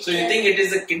 So you think it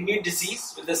is a kidney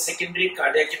disease with a secondary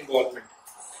cardiac involvement.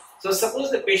 So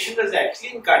suppose the patient is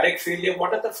actually in cardiac failure,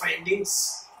 what are the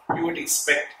findings you would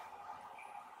expect?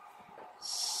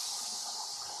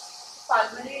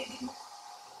 Pulmonary edema,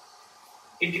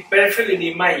 In the peripheral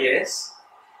edema, yes.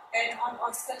 and on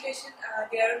auscultation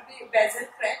there will be basal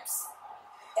cramps,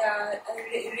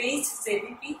 raised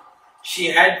ZVP.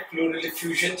 She had pleural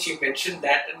effusion, she mentioned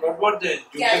that. And what about the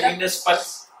jugular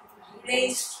pus?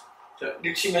 Raised. So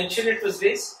did she mention it was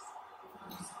raised?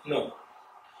 No.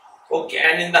 Okay,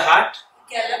 and in the heart?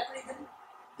 Gallop rhythm.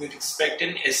 You'd expect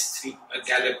an S3, a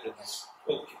gallop rhythm.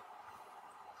 Okay.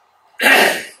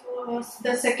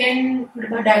 The second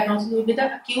diagnosis will be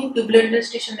the acute tubular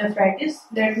interstitial nephritis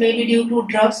that may be due to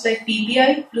drugs like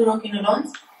PPI,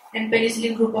 fluoroquinolones, and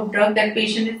penicillin group of drug that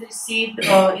patient is received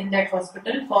in that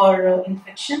hospital for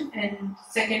infection, and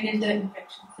second is the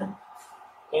infection.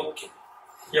 Okay.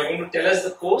 You're going to tell us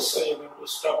the course or you're going to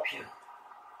stop here?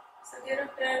 So there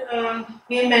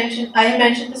I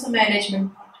mentioned this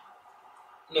management part.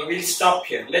 No, we'll stop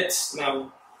here. Let's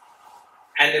now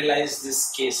analyze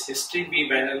this case history.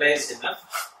 We've analyzed enough.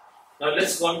 Now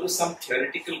let's go on to some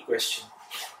theoretical question.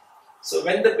 So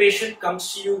when the patient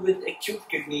comes to you with acute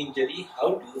kidney injury,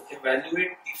 how do you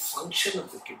evaluate the function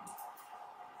of the kidney?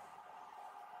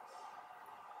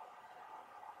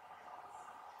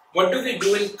 What do we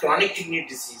do in chronic kidney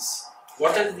disease?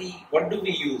 What do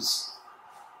we use?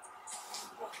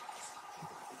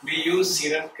 We use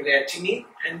serum creatinine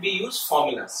and we use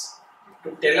formulas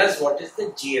to tell us what is the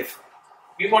GFR.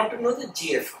 We want to know the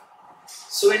GFR.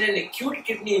 So in an acute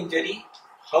kidney injury,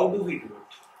 how do we do it?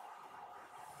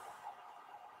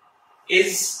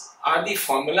 Are the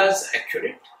formulas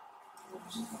accurate?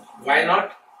 Why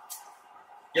not?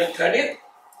 Your third year?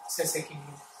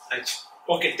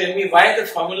 Okay, tell me why the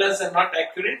formulas are not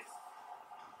accurate?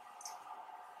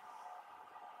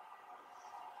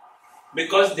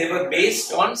 Because they were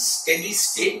based on steady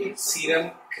state with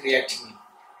serum creatinine.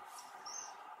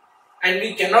 And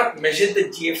we cannot measure the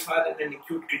GFR in an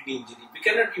acute kidney injury. We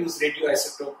cannot use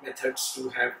radioisotope methods to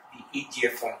have the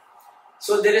eGFR.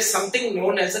 So there is something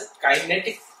known as a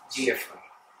kinetic GFR,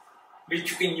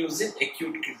 which you can use in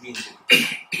acute kidney injury.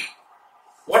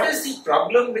 What is the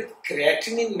problem with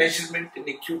creatinine measurement in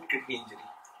acute kidney injury?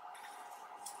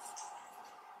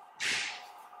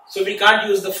 So we can't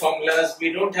use the formulas,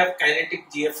 we don't have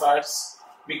kinetic GFRs,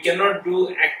 we cannot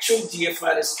do actual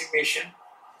GFR estimation.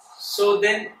 So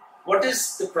then what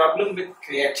is the problem with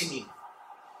creatinine?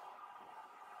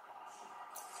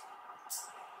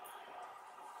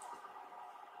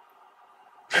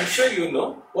 I'm sure you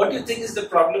know. What do you think is the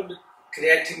problem with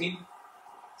creatinine?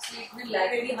 So it will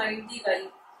lag behind the value.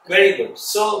 Very good.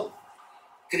 So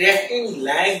creatinine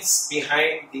lags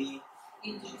behind the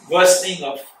worsening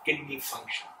of kidney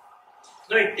function.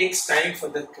 Now it takes time for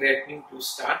the creatinine to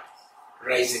start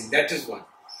rising. That is one.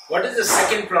 What is the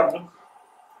second problem?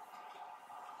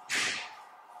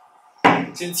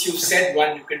 Since you said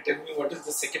one, you can tell me what is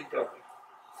the second problem.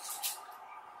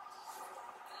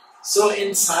 So in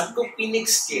sarcopenic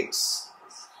states,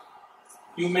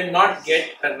 you may not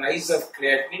get a rise of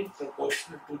creatinine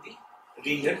proportional to the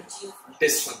renal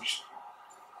dysfunction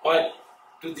or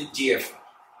to the GFR.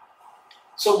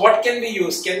 So what can we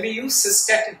use? Can we use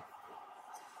cystatin?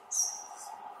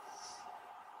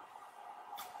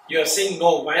 You are saying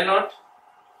no, why not?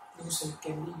 No, sir, it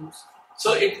can be used.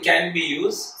 So it can be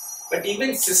used, but even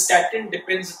cystatin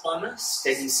depends upon a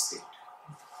steady state.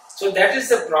 So that is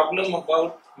the problem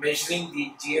about measuring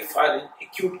the GFR in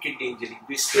acute kidney injury.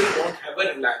 We still don't have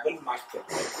a reliable marker.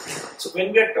 So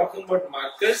when we are talking about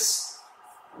markers,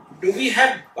 do we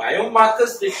have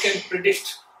biomarkers that can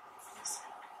predict?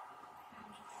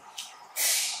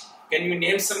 Can you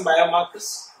name some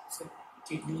biomarkers? So,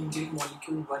 kidney injury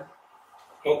molecule 1.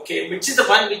 Okay, which is the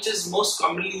one which is most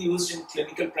commonly used in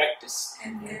clinical practice?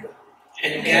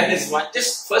 NGAL is one.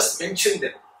 Just first mention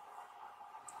them.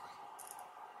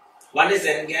 One is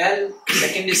NGAL,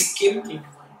 second is KIM,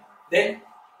 then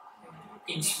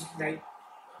Insulin, right?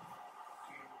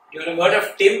 you have heard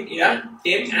of TIM, yeah?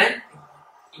 TIM and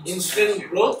insulin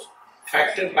growth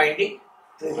factor binding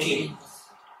protein.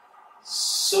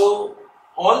 So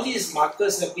all these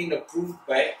markers have been approved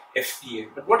by FDA.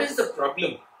 But what is the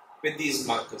problem with these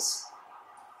markers?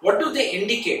 What do they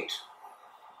indicate?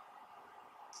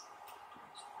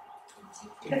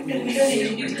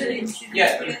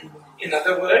 Yeah, in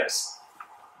other words,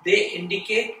 they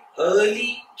indicate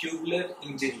early tubular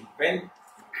injury when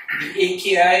the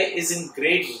AKI is in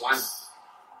grade 1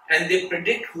 and they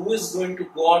predict who is going to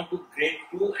go on to grade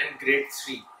 2 and grade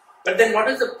 3. But then what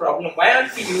is the problem? Why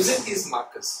aren't we using these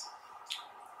markers?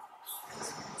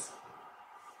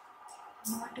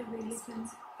 Not available.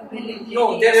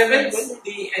 No, they are available.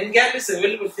 The NGAL is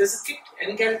available. There's a kit,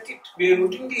 NGAL kit. We are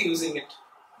routinely using it.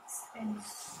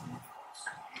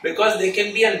 Because there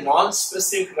can be a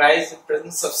non-specific rise in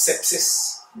presence of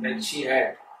sepsis that she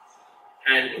had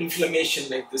and inflammation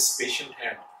like this patient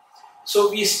had.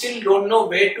 So we still don't know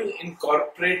where to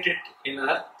incorporate it in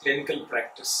our clinical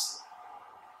practice.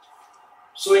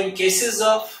 So in cases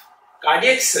of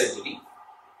cardiac surgery,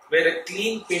 where a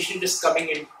clean patient is coming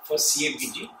in for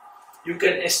CABG, you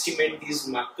can estimate these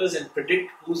markers and predict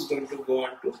who's going to go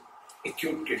on to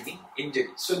acute kidney injury.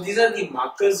 So these are the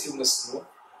markers you must know,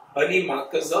 early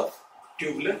markers of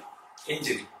tubular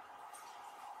injury.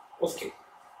 Okay.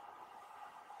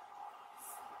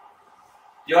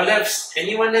 You all have,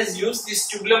 anyone has used these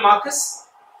tubular markers?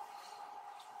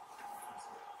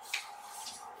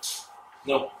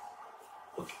 No.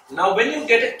 Okay. Now when you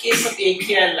get a case of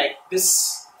AKI like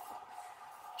this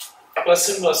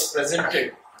person was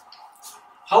presented,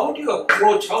 how would you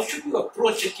approach, how should you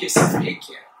approach a case of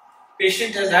AKI?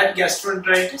 Patient has had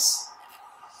gastroenteritis.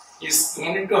 He's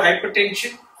gone into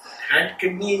hypertension, had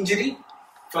kidney injury.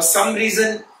 For some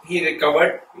reason, he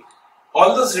recovered.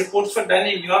 All those reports were done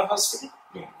in your hospital?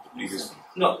 No, the previous one.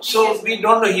 No. So we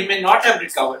don't know. He may not have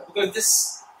recovered because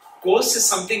this course is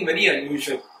something very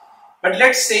unusual. But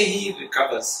let's say he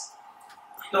recovers.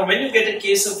 Now, when you get a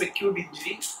case of acute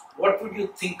injury, what would you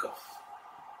think of?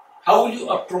 How will you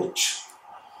approach?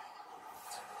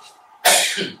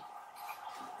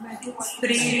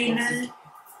 Pre-renal.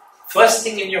 First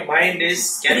thing in your mind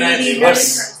is, can I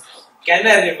reverse? Can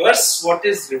I reverse what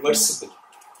is reversible?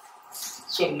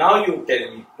 So now you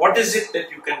tell me, what is it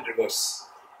that you can reverse?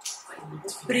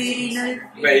 Pre-renal.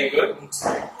 Very good.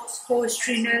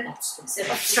 Post-renal.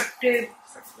 Obstructive.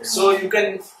 So you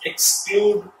can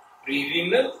exclude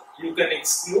pre-renal, you can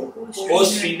exclude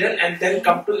post-renal, and then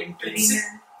come to intrinsic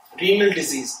renal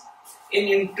disease. In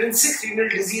intrinsic renal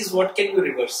disease, what can you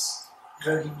reverse?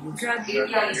 Drug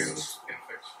use.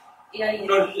 Yeah.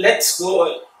 No, let's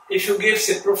go. If you give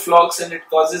ciproflox and it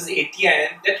causes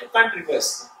ATIN, that you can't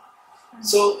reverse.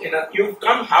 So you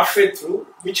come halfway through.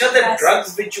 Which are the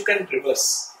drugs which you can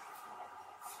reverse?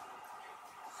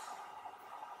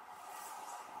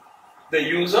 The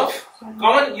use of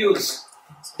common use.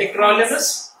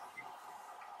 Tacrolimus,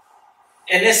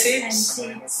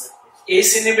 NSAIDs,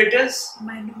 ACE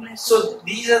inhibitors. So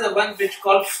these are the ones which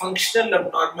call functional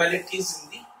abnormalities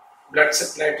in the blood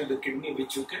supply to the kidney,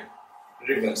 which you can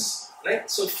reverse. Right?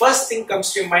 So first thing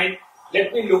comes to your mind,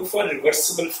 let me look for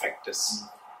reversible factors.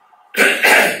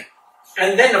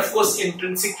 And then of course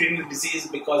intrinsic renal disease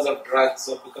because of drugs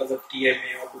or because of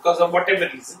TMA or because of whatever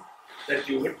reason that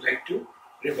you would like to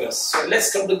reverse. So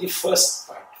let's come to the first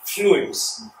part,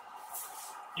 fluids.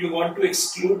 You want to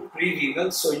exclude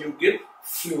pre-renal, so you give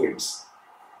fluids.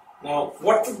 Now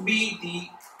what would be the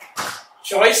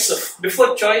choice of,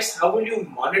 before choice, how will you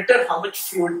monitor how much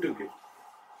fluid to give?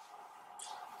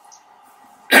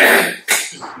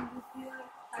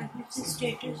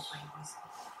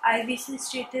 IVC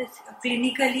status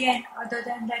clinically, and other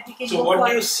than that we can So go what for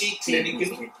do you see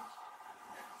clinically?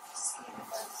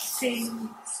 Skin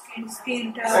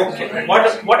Okay.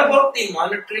 What about the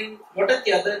monitoring? What are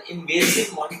the other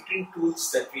invasive monitoring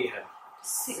tools that we have?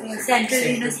 central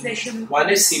venous pressure. One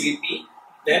is CVP,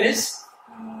 then is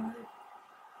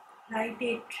Right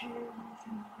atrial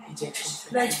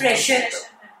Ejection. blood pressure.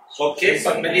 okay,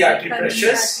 pulmonary artery Pulmonary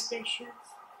pressures. artery pressure.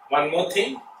 One more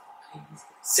thing,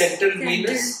 central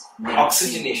venous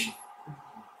oxygenation.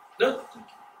 No?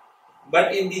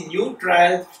 But in the new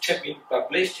trials which have been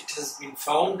published, it has been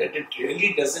found that it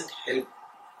really doesn't help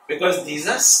because these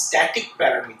are static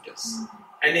parameters.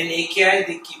 And in AKI,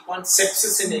 they keep on,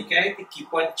 sepsis in AKI, they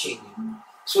keep on changing.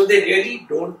 So they really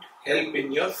don't help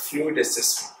in your fluid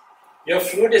assessment. Your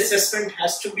fluid assessment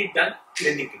has to be done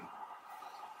clinically.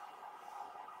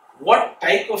 What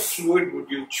type of fluid would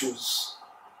you choose?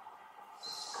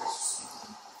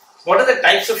 What are the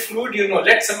types of fluid you know?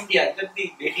 Let somebody, let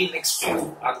the lady next to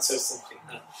you answer something.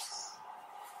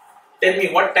 Tell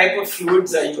me, what type of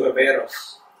fluids are you aware of?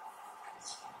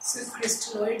 So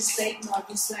crystalloids like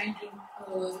normal saline,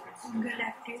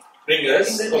 Galactic.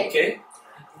 Ringers, Finger okay.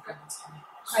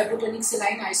 hypotonic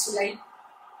saline, isoline,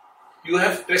 You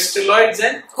have crystalloids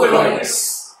and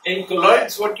colloids. In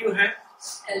colloids, what you have?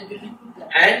 albumin,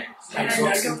 And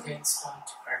Hydroxyl starch.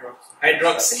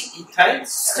 hydroxyethyl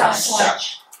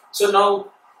starch. So now,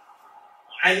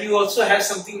 and you also have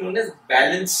something known as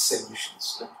balanced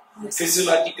solutions, no?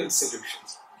 Physiological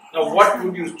solutions. Now, what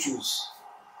would you choose?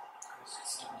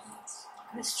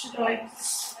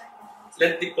 Crystalloids.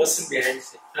 Let the person behind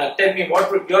say. Tell me, what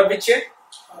would your which year?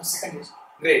 Second is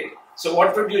Great. So,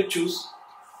 what would you choose?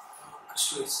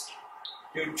 crystalloids.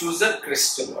 You choose a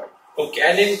crystalloid. Okay,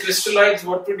 and in crystalloids,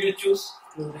 what would you choose?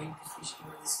 Chlorine deficiency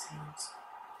steroids.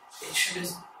 Patient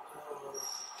is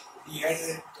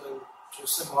dehydrated,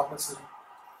 choose a normal saline.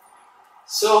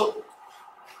 So,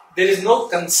 there is no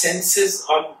consensus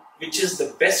on which is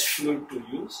the best fluid to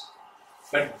use,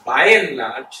 but by and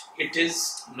large, it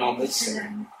is normal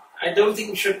saline. I don't think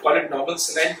we should call it normal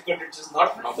saline because it is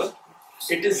not normal.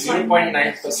 It is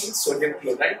 0.9% sodium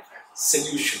chloride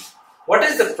solution. What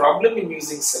is the problem in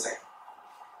using saline?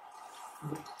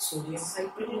 Sodium.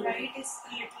 Chloride is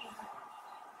a little high.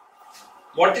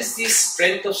 What is the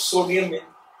strength of sodium in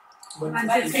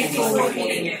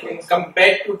 150.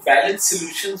 compared to balanced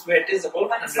solutions where it is about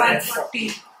 140?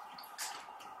 140.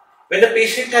 When a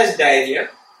patient has diarrhea,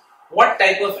 what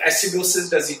type of acidosis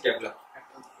does he develop?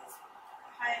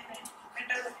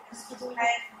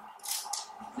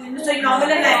 So normal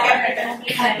and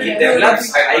He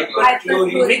develops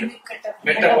hyperchloremic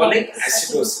metabolic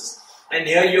acidosis. And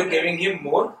here you're giving him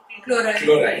more Chloride.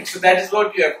 chloride. So that is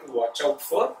what you have to watch out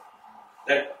for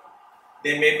that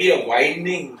there may be a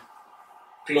widening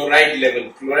chloride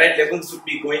level. Chloride levels would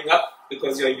be going up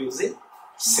because you are using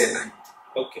saline.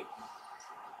 Okay.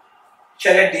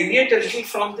 Shall I deviate a little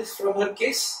from her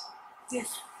case?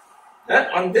 Yes.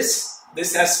 On this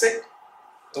aspect?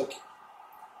 Okay.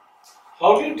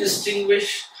 How do you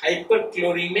distinguish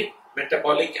hyperchloremic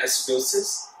metabolic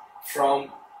acidosis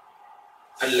from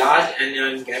a large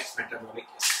anion gap metabolic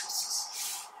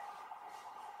acidosis?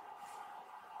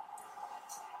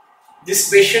 This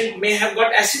patient may have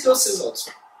got acidosis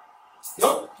also.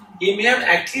 No? He may have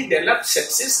actually developed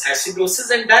sepsis,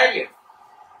 acidosis and diarrhea.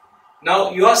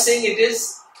 Now you are saying it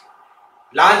is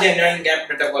large anion gap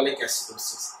metabolic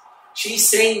acidosis. She is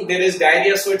saying there is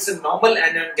diarrhea, so it's a normal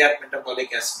anion gap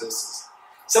metabolic acidosis.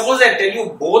 Suppose I tell you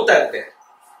both are there,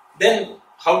 then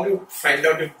how do you find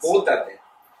out if both are there?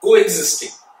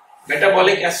 Coexisting.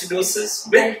 Metabolic acidosis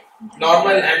with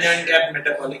normal anion gap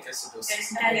metabolic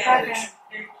acidosis. Delta gap.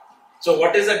 So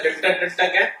what is a delta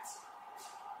gap?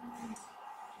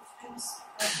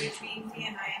 Between the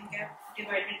anion gap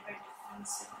divided by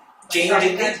difference. Change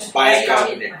in the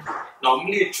bicarbonate.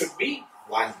 Normally it should be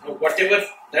 1. No, whatever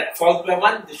that falls by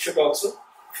 1, this should also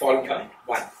fall by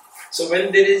 1. So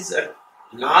when there is a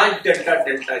large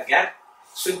delta gap,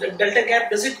 so the delta gap,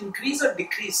 does it increase or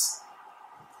decrease?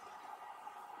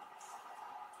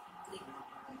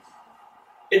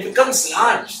 It becomes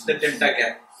large, the delta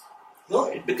gap. No,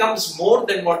 it becomes more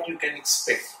than what you can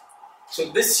expect. So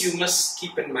this you must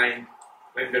keep in mind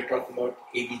when we're talking about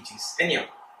ABGs. Anyhow,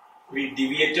 we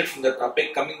deviated from the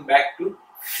topic, coming back to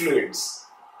fluids.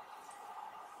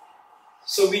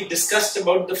 So we discussed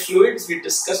about the fluids, we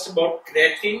discussed about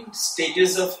creatinine,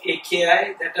 stages of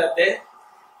AKI that are there,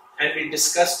 and we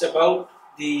discussed about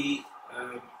the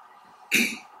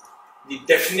the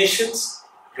definitions,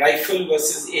 rifle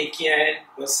versus AKI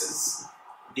versus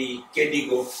the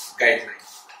KDIGO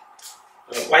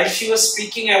guideline. While she was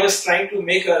speaking, I was trying to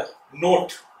make a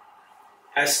note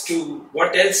as to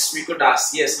what else we could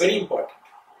ask. Yes, very important.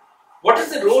 What is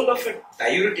the role of a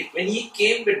diuretic? When he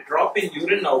came with drop in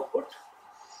urine output,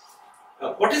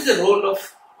 what is the role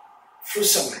of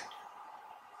furosemide?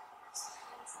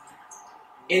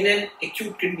 In an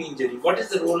acute kidney injury, what is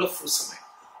the role of furosemide?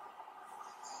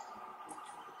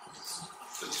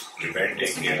 Prevent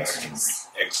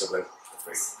extrovert.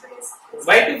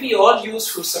 Why do we all use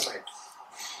furosemide?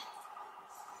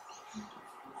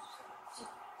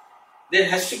 There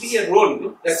has to be a role,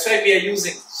 no? That's why we are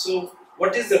using. So,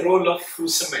 what is the role of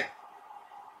furosemide?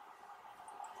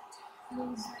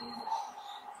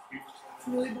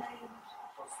 Fluid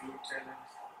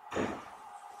challenge.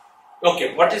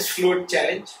 Okay, what is fluid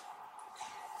challenge?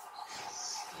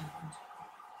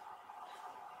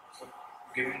 So,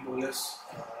 giving bolus,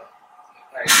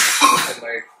 there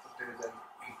is an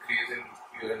increase in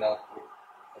urine output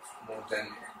of more than.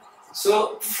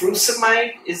 So,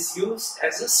 furosemide is used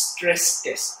as a stress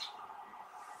test.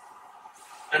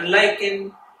 Unlike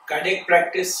in cardiac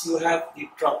practice, you have the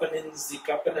troponins, the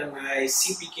troponin-I,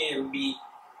 CPKMB,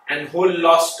 and whole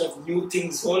host of new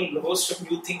things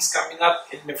coming up.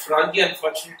 In nephrology,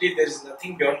 unfortunately, there is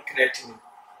nothing beyond creatinine.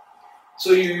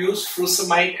 So you use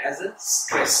furosemide as a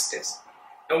stress test.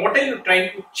 Now, what are you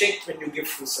trying to check when you give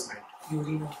furosemide?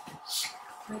 Urine.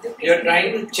 You are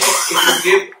trying to check if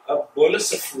you give a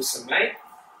bolus of furosemide,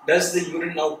 does the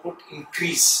urine output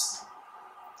increase?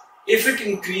 If it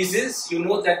increases, you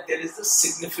know that there is a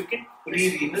significant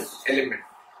pre-renal element.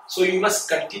 So you must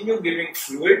continue giving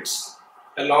fluids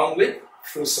along with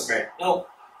furosemide. Now,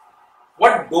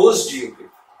 what dose do you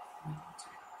give?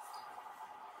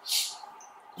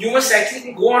 You must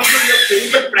actually go on to your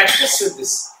clinical practice with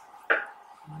this.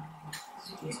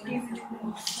 If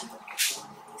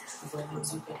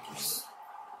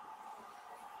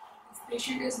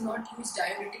patient has not used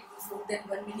diuretic before than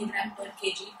 1 milligram per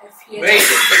kg, if he has Very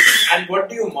good. And what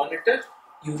do you monitor?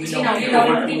 Urine urine output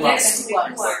output in next 2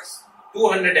 hours.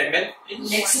 200 ml in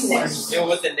Next 2 hours.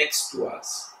 over the next 2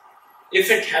 hours. If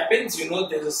it happens, you know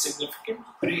there is a significant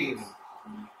pre-renal.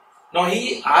 Now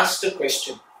he asked a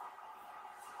question.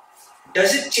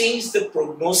 Does it change the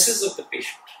prognosis of the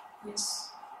patient? Yes.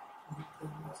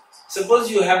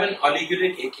 Suppose you have an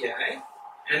oliguric AKI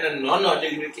and a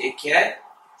non-oliguric AKI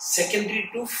secondary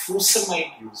to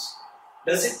furosemide use.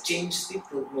 Does it change the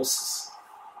prognosis?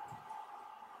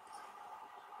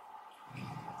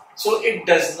 So it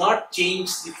does not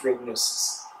change the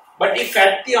prognosis. But if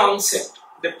at the onset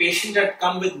the patient had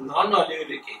come with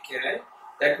non-oliguric AKI,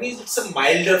 that means it's a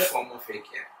milder form of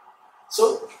AKI.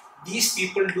 So these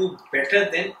people do better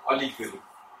than oliguric.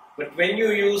 But when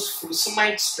you use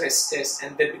furosemide stress test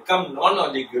and they become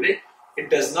non-oliguric, it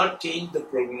does not change the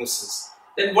prognosis.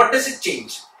 then what does it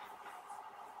change?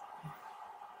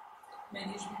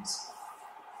 Management.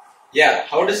 Yeah,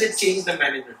 how does it change the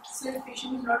management? So if the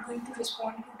patient is not going to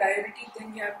respond to diuretic,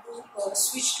 then you have to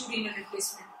switch to renal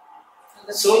replacement.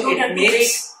 So you don't have it to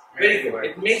makes very good.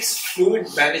 It makes fluid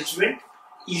management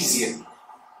easier,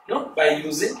 by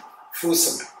using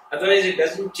furosemide. Otherwise, it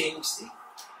doesn't change the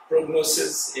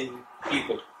prognosis in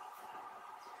people.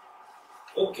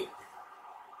 Okay.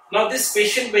 Now this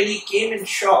patient, when he came in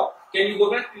shock, can you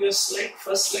go back to your slide,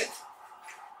 first slide?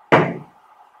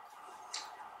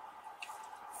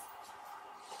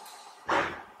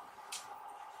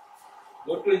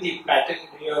 Go to the pattern,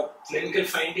 your clinical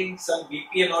findings, some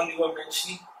BP and all you were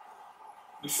mentioning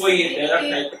before he developed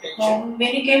hypertension.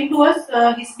 When he came to us,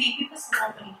 his BP was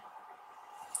normal.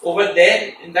 Over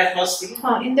there in that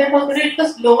hospital? In that hospital, it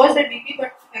was lower than BP,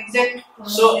 but exact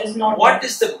So, is not. what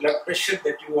is the blood pressure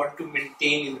that you want to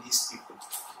maintain in these people?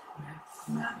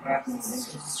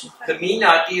 The mean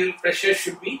arterial pressure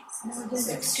should be More than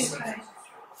 65.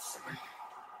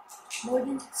 More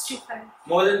than 65.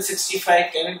 more than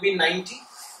 65. Can it be 90?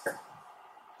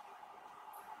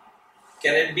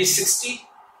 Can it be 60?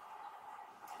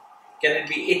 Can it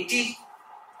be 80?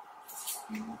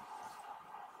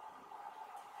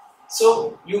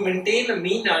 So you maintain a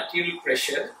mean arterial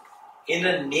pressure in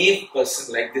a naive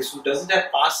person like this who doesn't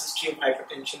have past history of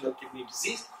hypertension or kidney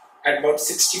disease at about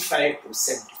 65 to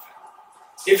 75.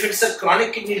 If it's a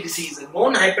chronic kidney disease, a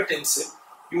known hypertensive,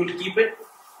 you will keep it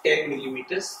 10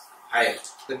 millimeters higher,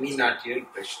 the mean arterial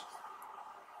pressure.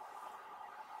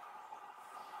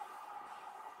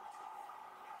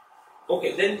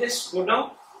 Okay, then just go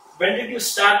down. When did you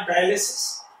start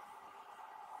dialysis?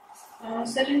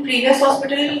 Sir, in previous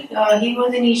hospital, he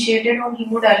was initiated on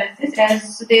hemodialysis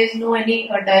as there is no any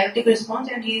diuretic response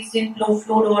and he is in low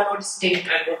fluid overload state.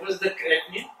 And what was the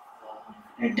creatinine?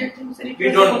 At that time, sir, it We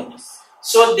was don't about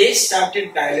So they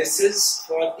started dialysis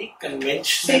for the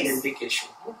conventional 6. indication.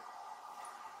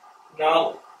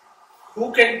 Now,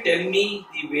 who can tell me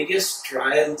the various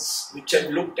trials which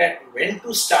have looked at when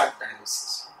to start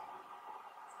dialysis?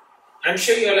 I'm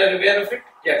sure you all are aware of it.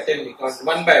 Yeah, tell me,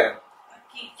 one by one.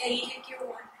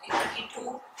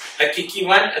 Akiki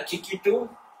 1, Akiki 2,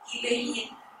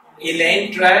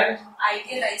 Elaine trial,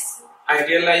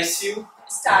 Ideal ICU,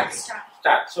 Start.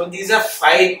 start. So these are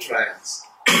 5 trials.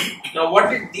 Now what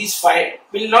did these 5,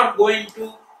 we'll not go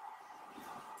into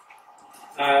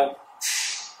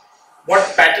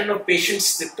what pattern of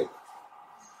patients they took,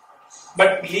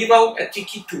 but leave out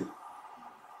Akiki 2.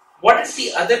 What did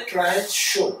the other trials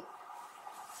show?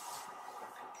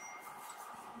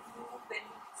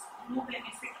 No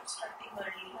benefit of starting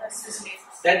early versus late.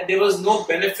 That there was no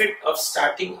benefit of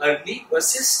starting early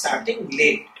versus starting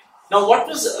late. Now what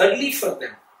was early for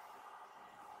them?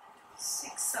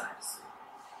 6 hours.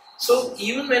 So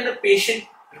even when a patient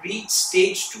reached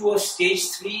stage 2 or stage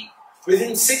 3,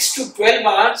 within 6 to 12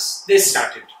 hours they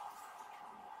started.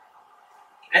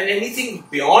 And anything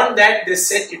beyond that they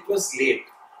said it was late.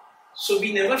 So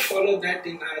we never follow that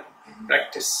in our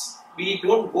practice. We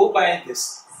don't go by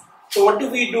this. So what do?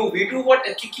 We do what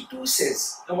Akiki 2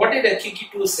 says. Now what did Akiki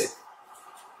 2 say?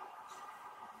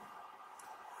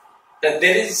 That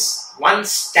there is one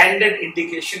standard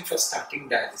indication for starting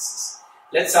dialysis.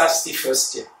 Let's ask the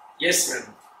first year. Yes,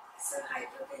 ma'am. Sir,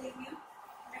 hyperkalemia,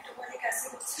 metabolic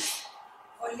acidosis,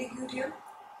 oliguria,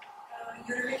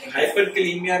 uremic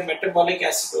Hyperkalemia, metabolic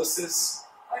acidosis,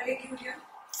 oliguria,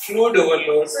 fluid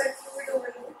overload. sorry, fluid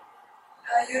overload,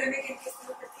 uremic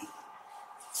encephalopathy.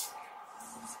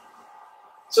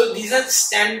 So these are the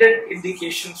standard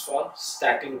indications for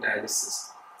starting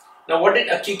dialysis. Now what did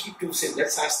Akiki 2 say?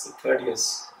 Let's ask the third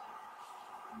years.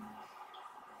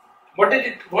 What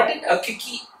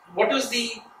was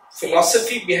the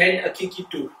philosophy behind Akiki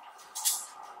 2?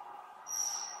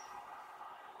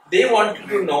 They wanted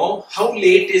to know how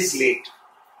late is late.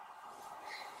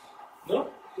 No?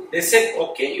 They said,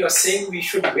 okay, you are saying we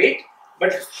should wait,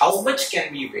 but how much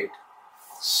can we wait?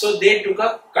 So they took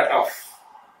a cutoff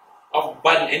of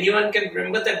Bunn. Anyone can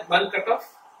remember that Bunn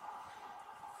cutoff?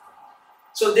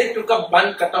 So they took a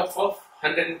Bunn cutoff of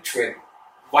 112.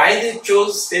 Why they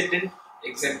chose, they didn't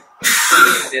examine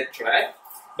in their trial,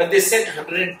 but they said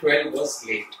 112 was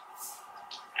late.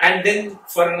 And then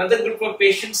for another group of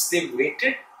patients, they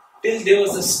waited till there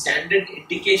was a standard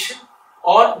indication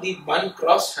or the Bunn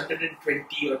crossed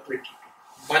 120 or 22.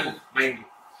 Bunn, mind you.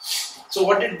 So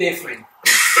what did they find?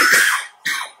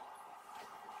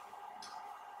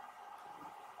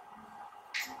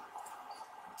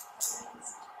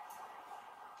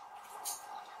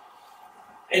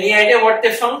 Any idea what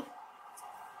they found?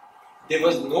 There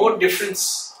was no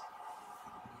difference,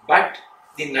 but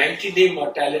the 90-day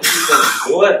mortality was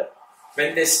lower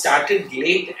when they started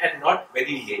late and not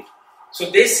very late. So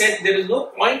they said there is no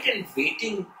point in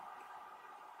waiting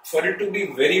for it to be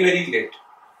very, very late.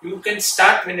 You can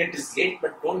start when it is late,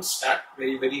 but don't start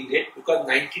very, very late because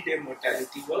 90-day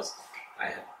mortality was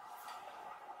higher.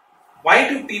 Why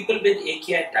do people with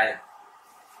AKI die?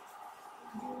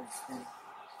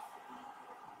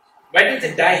 Why do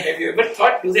they die? Have you ever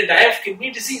thought, do they die of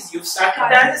kidney disease? You've started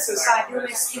dialysis.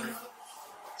 Cardiovascular.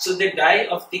 So they die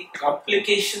of the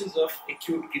complications of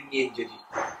acute kidney injury.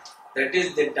 That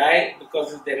is, they die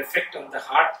because of their effect on the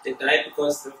heart, they die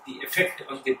because of the effect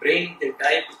on the brain, they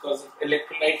die because of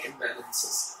electrolyte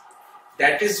imbalances.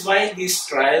 That is why these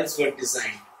trials were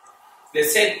designed. They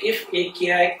said if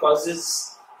AKI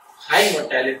causes high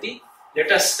mortality, let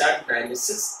us start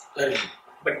dialysis early.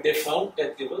 But they found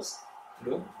that there was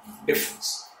no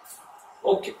difference.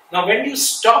 Okay, now when do you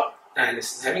stop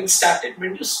dialysis? Having started,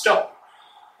 when do you stop?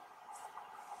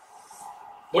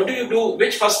 What do you do?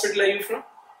 Which hospital are you from?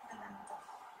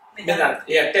 Vedanta.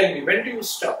 Yeah, tell me, when do you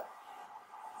stop?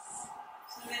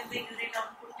 So when the urine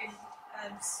output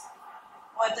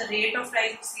or the rate of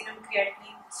rise of serum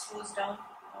creatinine slows down,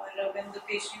 or when the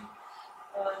patient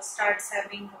starts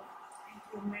having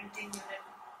improvement in urine.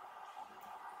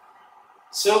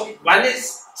 So one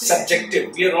is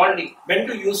subjective. We are already. When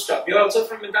do you stop? You are also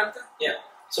from Vedanta? Yeah.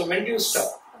 So when do you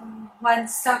stop?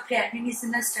 Once the creatinine is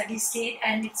in a steady state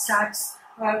and it starts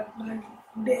a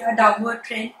downward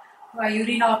trend,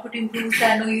 urine output improves,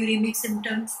 there are no uremic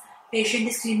symptoms, patient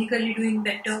is clinically doing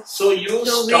better. So you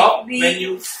stop we when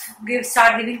you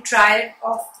start giving trial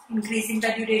of increasing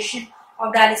the duration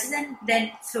of dialysis and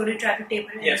then slowly try to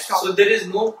taper and yes. stop. So there is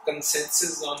no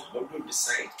consensus on how to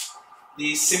decide.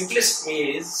 The simplest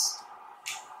way is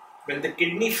when the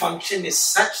kidney function is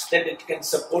such that it can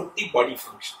support the body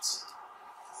functions.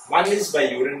 One is by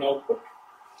urine output,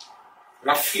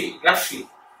 roughly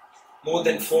more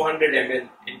than 400 ml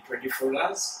in 24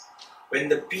 hours. When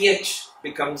the pH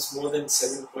becomes more than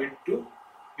 7.2,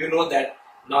 you know that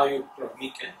now you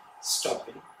probably can stop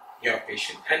in your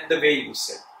patient, and the way you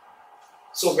said.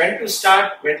 So when to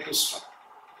start, when to stop.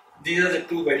 These are the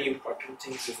two very important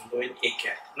things you know in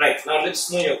ACAT. Right, now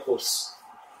let's know your course.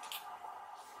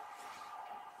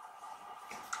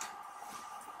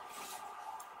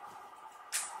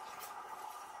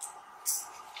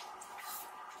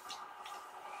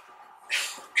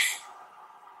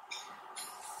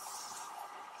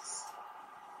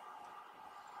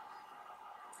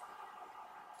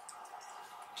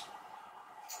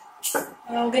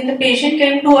 When the patient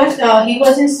came to us, he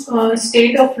was in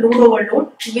state of fluid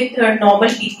overload with normal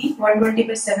BP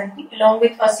 120/70 along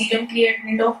with a serum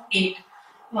creatinine of 8.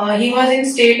 He was in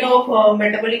state of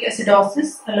metabolic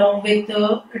acidosis along with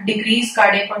decreased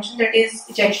cardiac function, that is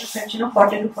ejection fraction of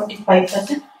 40 to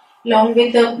 45%, along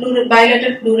with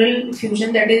bilateral pleural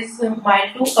effusion, that is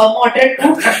mild to moderate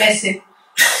to aggressive.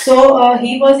 So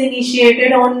he was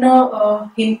initiated on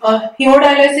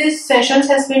hemodialysis sessions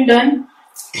has been done.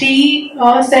 3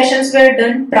 sessions were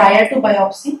done prior to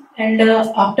biopsy, and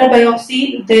after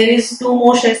biopsy there is 2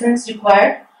 more sessions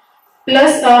required.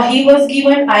 Plus he was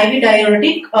given IV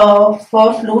diuretic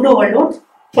for fluid overload,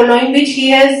 following which he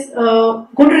has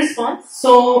good response.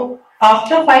 So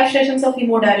after 5 sessions of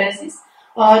hemodialysis,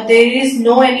 there is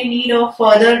no any need of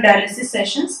further dialysis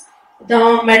sessions.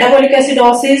 The metabolic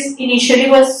acidosis initially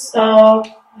was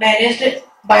managed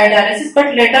by dialysis,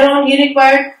 but later on he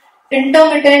required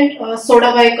intermittent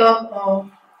soda bicarb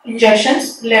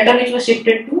injections, later which was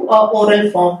shifted to oral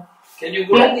form. Can you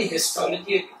go to the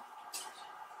histology again?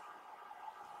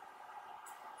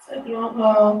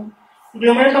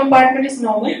 Glomerular compartment is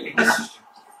normal. Yeah, it is.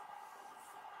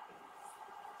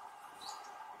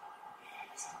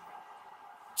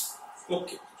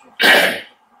 Okay.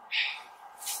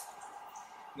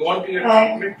 Go on to your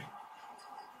treatment.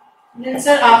 Then,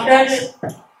 sir, after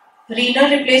renal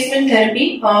replacement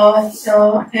therapy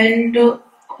and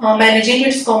managing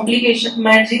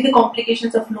the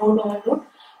complications of fluid overload,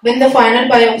 when the final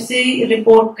biopsy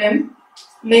report came,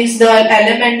 means the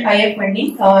LM and IF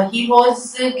finding, he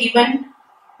was given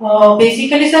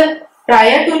basically, sir,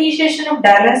 prior to initiation of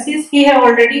dialysis, he had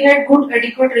already had good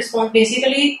adequate response.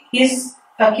 Basically, his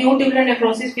acute tubular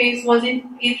necrosis phase was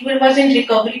in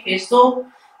recovery phase. So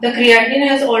the creatinine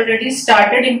has already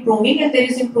started improving, and there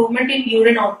is improvement in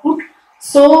urine output.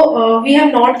 So we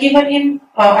have not given him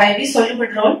IV soluble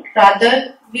withdrawal.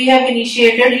 Rather, we have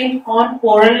initiated him on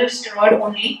oral steroid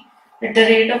only at the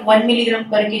rate of 1 milligram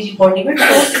per kg body weight.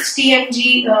 So 60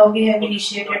 mg we have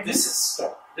initiated.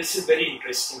 This is very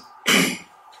interesting.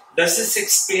 Does this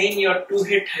explain your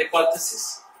 2-hit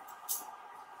hypothesis?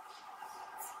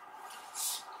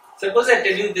 Suppose I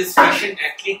tell you this patient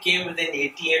actually came with an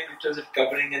ATM which was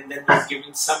recovering and then was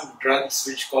given some drugs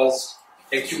which caused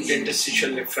acute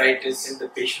interstitial nephritis and the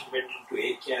patient went into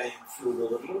AKI and fluid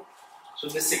overload. So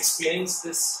this explains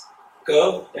this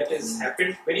curve that has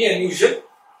happened, very unusual.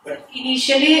 But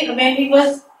initially, when he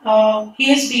was,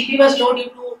 his BP was low due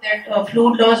to that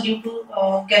fluid loss due to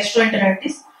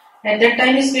gastroenteritis. At that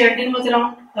time, his creatinine was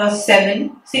around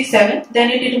 7.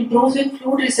 Then it improves with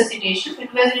fluid resuscitation.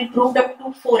 It was improved up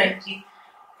to 4 mg.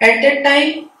 At that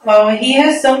time, he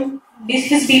has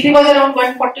his BP was around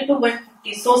 140 to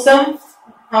 150. So some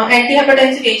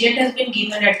antihypertensive agent has been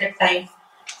given at that time.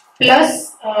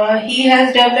 Plus, he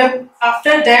has developed,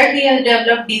 after that he has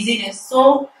developed dizziness.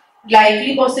 So,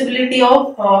 likely possibility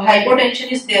of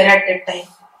hypotension is there at that time.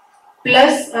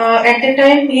 Plus, at that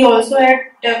time he also had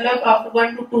developed after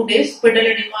 1 to 2 days pedal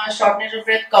edema, shortness of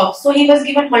breath, cough. So, he was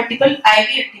given multiple IV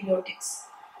antibiotics.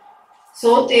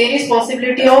 So, there is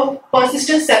possibility of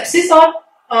persistent sepsis or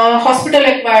hospital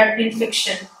acquired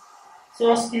infection.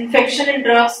 So, infection and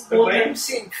drugs. But why do you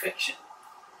say infection?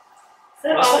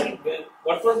 Sir,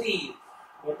 what was the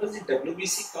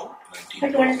WBC count?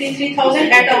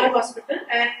 23,000 at our hospital,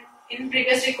 and in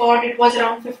previous record it was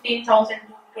around 15,000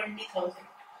 to 20,000.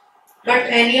 But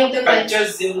any of the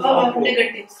Cultures there was not low.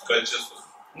 negatives. Cultures.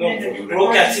 No,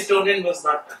 procalcitonin was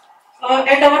not done.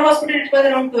 At our hospital it was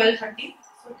around 1230,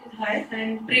 so it is high,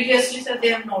 and previously sir, they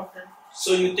have not done.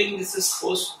 So you think this is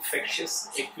post-infectious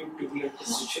acute tubular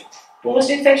interstitial?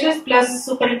 Post-infectious plus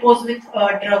superimposed with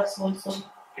drugs also.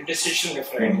 Interstitial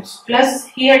nephritis. Plus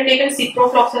he had taken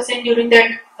ciprofloxacin during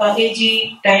that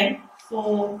AG time,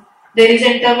 so there is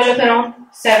an interval of around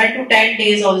 7 to 10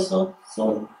 days also.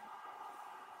 So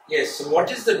yes, so what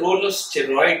is the role of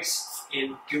steroids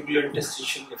in tubular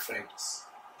interstitial nephritis?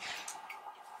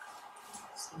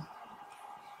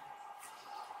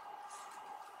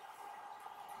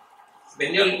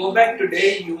 When you go back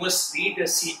today, you must read a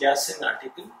C. Jassen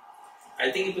article.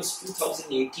 I think it was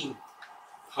 2018.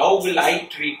 How will I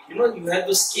treat? You have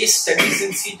those case studies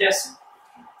in C. Jassen.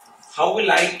 How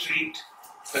will I treat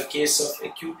a case of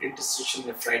acute interstitial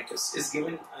nephritis? Is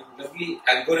given, a lovely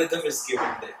algorithm is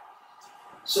given there.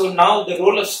 So now the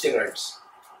role of steroids.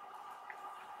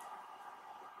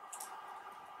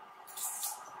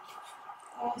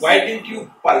 Why didn't you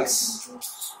pulse?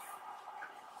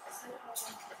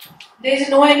 there is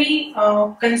no any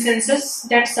consensus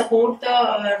that support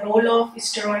the role of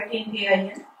steroid in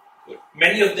AIN.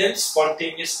 Many of them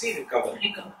spontaneously recover.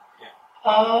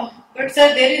 But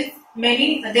sir, there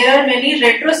are many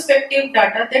retrospective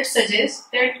data that suggests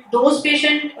that those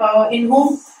patients in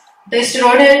whom the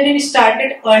steroid has been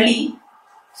started early,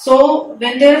 so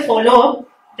when they follow up,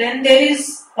 then there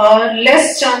is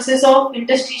less chances of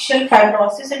interstitial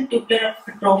fibrosis and tubular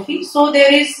atrophy. So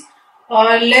there is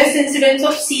less incidence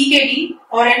of CKD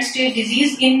or end-stage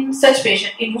disease in such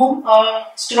patient in whom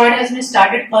steroid has been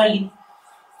started early.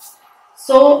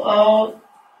 So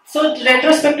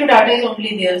retrospective data is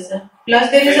only there, sir.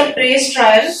 Plus there is a PRAISE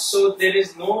trial. So there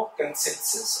is no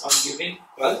consensus on giving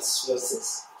pulse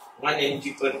versus 1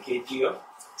 mg per kg of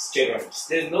steroids.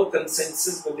 There is no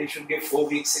consensus whether they should give 4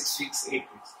 weeks, 6 weeks, 8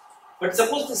 weeks. But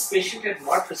suppose this patient had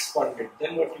not responded,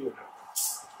 then what you would have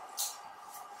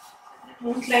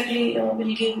done? Most likely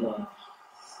will give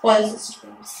pulse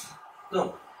steroids.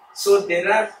 No. So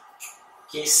there are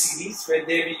case series where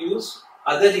they will use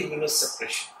other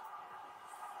immunosuppression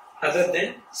other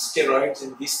than steroids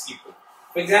in these people.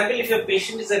 For example, if a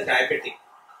patient is a diabetic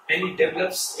and he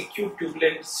develops acute tubular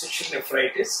interstitial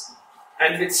nephritis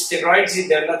and with steroids he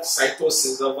develops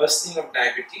psychosis or worsening of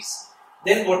diabetes,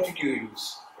 then what did you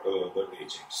use? The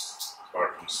agents,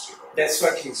 apart from steroids. That's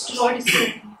what he's Steroid is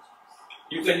good.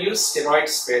 You can use steroid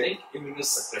sparing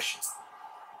immunosuppression.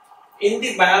 In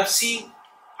the biopsy,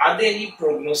 are there any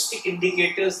prognostic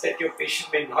indicators that your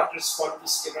patient may not respond to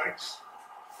steroids?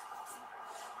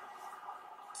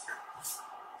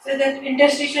 So that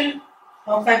interstitial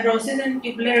fibrosis and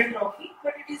tubular atrophy,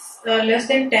 but it is less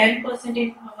than 10%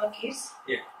 in our case.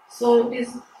 Yeah. So it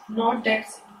is not that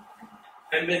significant.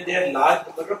 And when there are large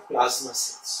number of plasma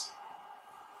cells,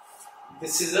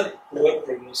 this is a poor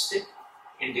prognostic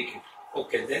indicator.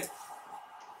 Okay, then.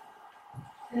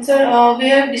 And sir,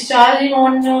 we are discharging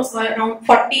on around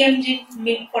 40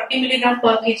 milligram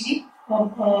per kg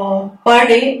per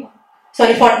day.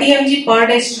 Sorry, 40 mg per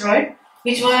day steroid,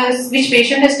 which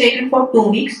patient has taken for 2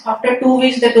 weeks. After 2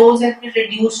 weeks, the dose has been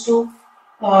reduced to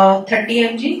 30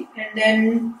 mg, and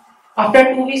then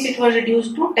after 2 weeks, it was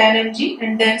reduced to 10 mg,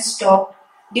 and then stopped.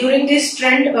 During this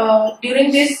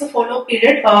during this follow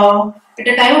period, at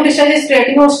the time of discharge, his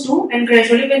creatinine was 2, and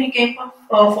gradually when he came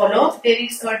for follow-up, there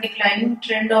is a declining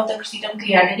trend of the serum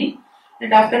creatinine.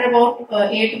 And after about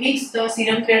 8 weeks, the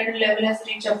serum creatinine level has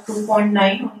reached up to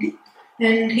 2.9 only,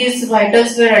 and his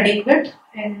vitals were adequate,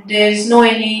 and there is no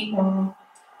any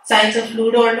signs of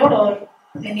fluid overload or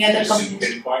any other Just complaints.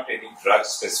 pinpoint any drug,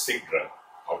 specific drug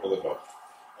out of the box,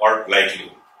 or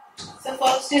likely. So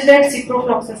first is that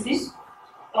ciprofloxacin.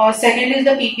 Second is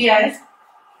the PPI.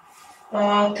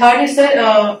 Third is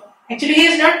the actually he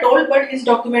is not told, but his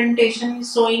documentation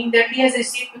is showing that he has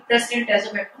received precedent as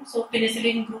a weapon. So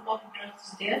penicillin group of drugs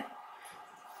is there.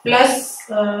 Plus,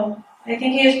 I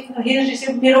think he has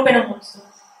received meropenem also.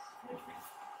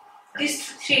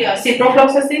 These three are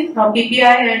ciprofloxacin,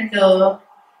 PPI, and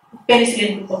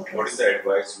penicillin group of drugs. What is the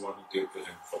advice you want to give to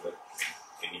him for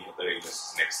any other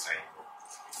illness next time?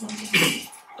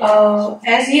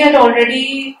 As he had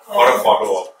already Or a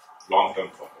follow-up, long-term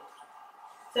follow-up.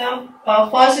 so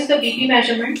first is the BP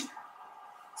measurement,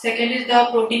 second is the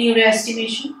proteinuria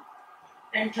estimation,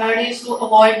 and third is to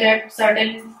avoid that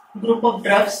certain group of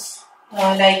drugs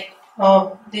like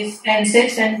this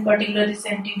NSAIDs and particularly this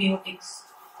antibiotics.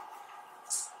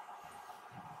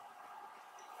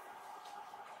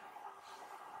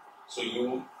 So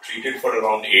you treated for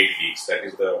around 8 weeks, that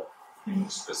is the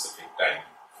specific time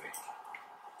frame.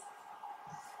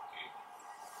 Okay.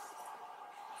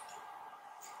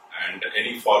 And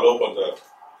any follow-up on the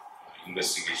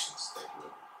investigations that you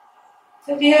have?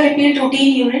 So we have repeated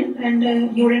routine urine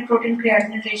and urine protein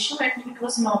creatinine ratio, and it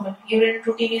was normal. Urine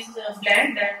protein is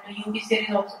bland, and UV series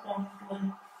is also found to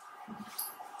 1.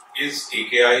 Is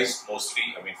AKIs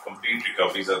mostly, complete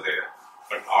recoveries are there,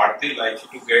 but are they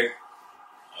likely to get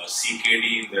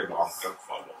CKD in their long-term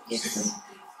follow-up? Yes, sir.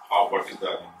 What is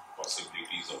the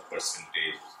possibilities of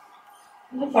percentage?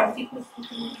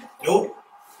 40%. No.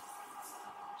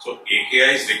 So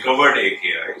AKIs, recovered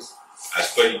AKIs,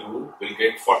 as per you, will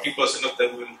get 40% of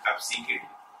them will have CKD.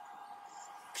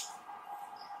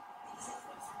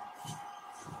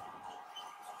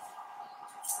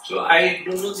 So I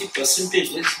don't know the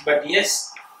percentages, but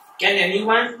yes, can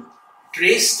anyone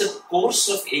trace the course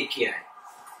of AKI?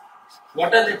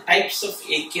 What are the types of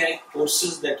AKI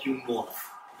courses that you know of?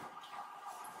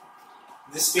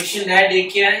 This patient had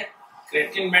AKI,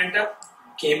 creatinine went up,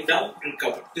 came down,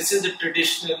 recovered. This is the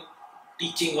traditional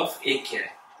teaching of AKI.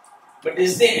 But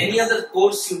is there any other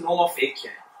course you know of AKI?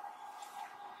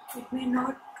 It may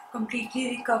not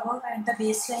completely recover, and the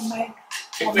baseline might.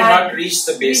 It may not reach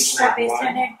the baseline. Reach the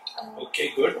baseline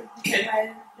Okay, good. and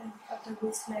higher than other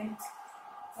baseline.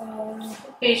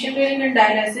 Patient being in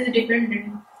dialysis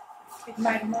dependent. It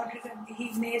might not recover.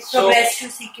 He may So, progress to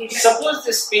CKD. Suppose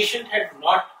this patient had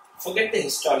not, forget the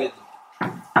histology.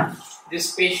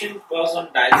 This patient was on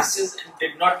dialysis and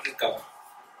did not recover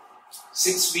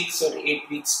 6 weeks or 8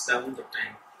 weeks down the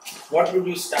time. What would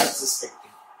you start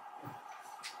suspecting?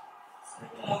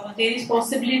 There is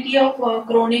possibility of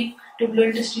chronic tubular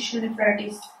interstitial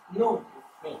nephritis. No.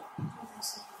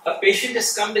 A patient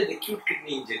has come with acute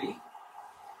kidney injury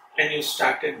and you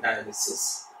started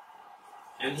dialysis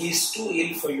and he is too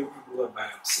ill for you to do a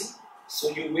biopsy. So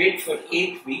you wait for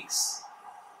 8 weeks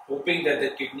hoping that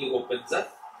the kidney opens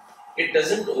up. It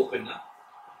doesn't open up.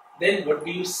 Then what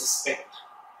do you suspect?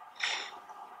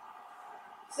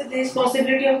 So there is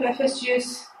possibility of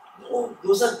FSGS. No,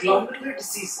 those are glomerular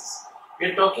diseases. We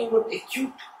are talking about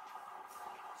acute.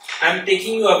 I am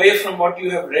taking you away from what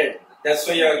you have read. That's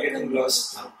why you are getting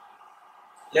lost now.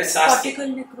 Let's ask. Cortical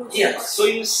necrosis. Yeah, so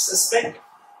you suspect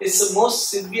it's the most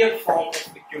severe form of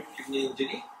acute kidney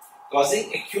injury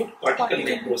causing acute cortical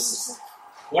necrosis.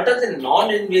 What are the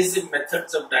non-invasive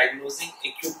methods of diagnosing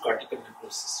acute cortical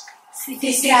necrosis?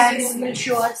 CT scan will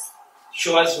show us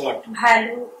Show us what?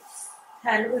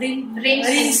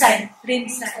 ring sign. Ring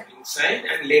sign,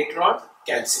 and later on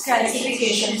calcification.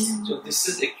 Calcification. So this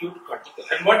is acute cortical.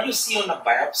 And what you see on a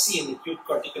biopsy in acute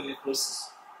cortical necrosis?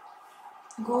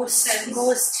 Ghost.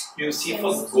 You see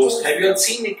for ghost. Have you all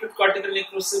seen acute cortical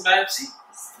necrosis biopsy?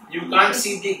 You can't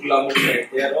see the glomeruli.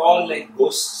 They are all like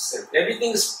ghost cells.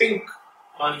 Everything is pink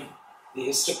on the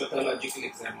histopathological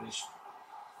examination.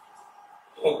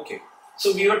 Okay.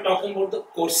 So we were talking about the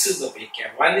courses of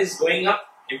AKI. One is going up,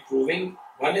 improving.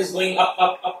 One is going up,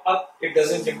 up, up, up. It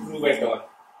doesn't improve at all.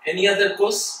 Any other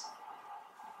course?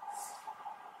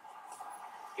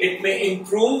 It may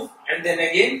improve and then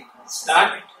again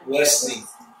start worsening.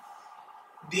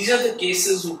 These are the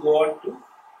cases who go on to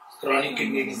chronic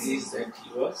kidney disease that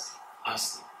he was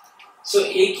asking. So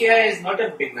AKI is not a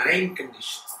benign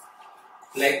condition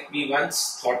like we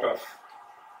once thought of.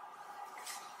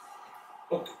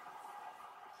 Okay.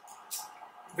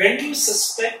 when you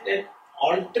suspect an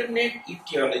alternate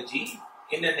etiology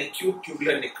in an acute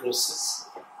tubular necrosis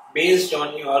based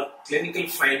on your clinical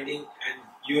finding and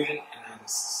urine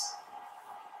analysis?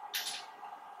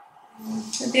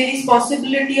 There is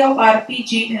possibility of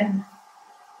RPGN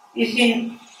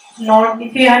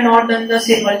if we have not done the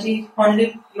serology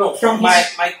only No, from my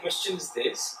his question is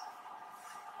this.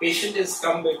 Patient has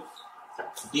come with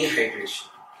dehydration,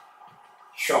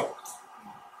 shock,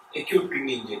 acute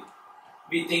kidney injury.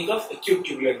 We think of acute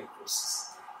tubular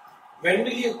necrosis. When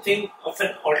will you think of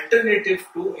an alternative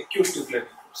to acute tubular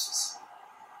necrosis?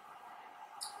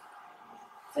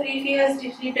 So if he has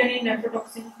received any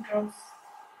nephrotoxin drugs.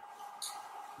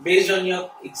 Based on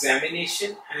your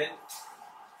examination and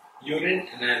urine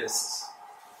analysis,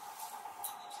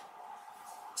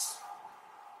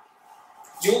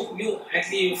 you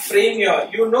actually frame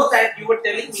you know that you were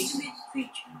telling me.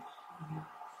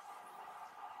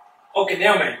 Okay,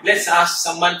 never mind. Let's ask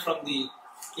someone from the,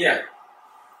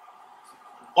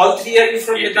 all three are you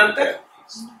from Vedanta?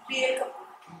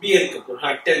 BL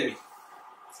Kapoor, tell me.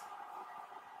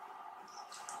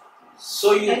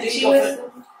 So you And think she of was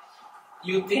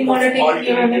hemolytic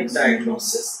alternative uremic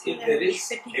diagnosis if there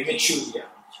is hematuria.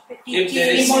 If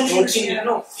there is Hemolytic protein, uremic.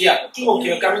 no, okay,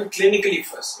 you're coming clinically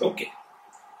first. Okay.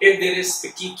 If there is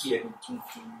petechiae,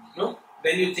 no,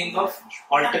 then you think of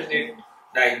alternate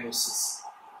diagnosis.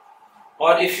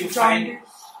 Or if you find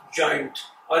joint,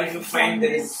 or if you find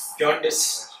there is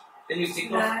jaundice, then you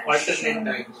think of alternate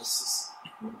diagnosis.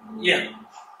 Yeah,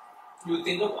 you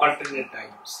think of alternate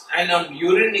diagnosis. And on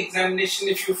urine examination,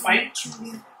 if you find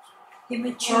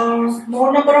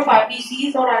More number of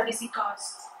RBCs or RBC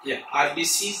casts.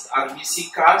 RBCs,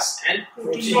 RBC cast, and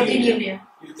proteinuria.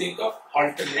 You think of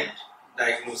alternate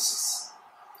diagnosis.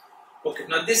 Okay,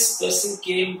 now this person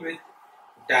came with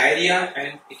diarrhea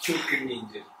and acute kidney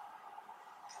injury.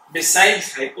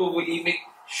 Besides hypovolemic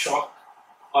shock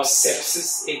or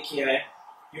sepsis AKI,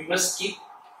 you must keep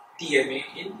TMA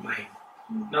in mind.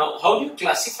 Now, how do you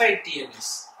classify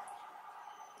TMS?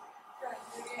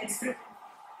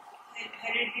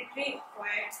 Hereditary,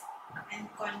 acquired, and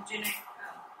congenital.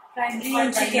 Primary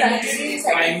and secondary.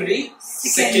 Primary,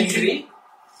 secondary.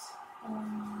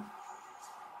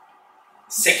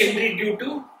 Secondary due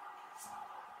to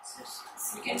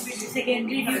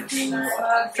Secondary due to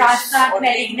transplant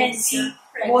malignancy,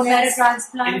 bone marrow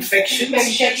transplant, infections,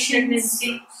 infections,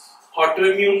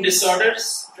 autoimmune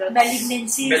disorders,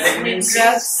 malignancies,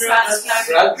 Malignancies, drugs,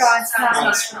 drugs,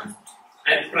 transplant,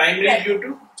 and primary due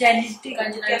to genetic,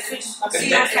 congenital.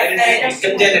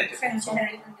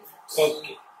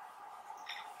 Okay.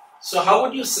 So how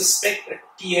would you suspect a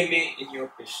TMA in your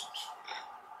patient?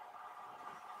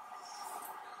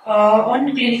 On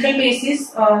clinical basis,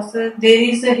 so there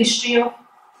is a history of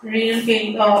renal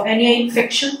failure, any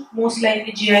infection, most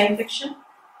likely GI infection,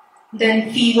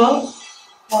 then fever,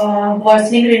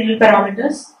 worsening renal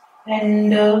parameters,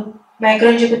 and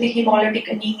microangiopathic hemolytic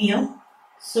anemia.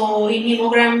 So in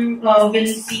hemogram, we'll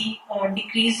see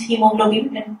decreased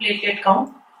hemoglobin and platelet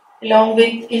count. Along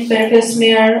with in peripheral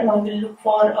smear, we'll look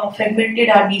for fragmented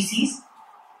RBCs.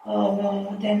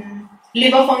 Then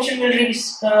liver function will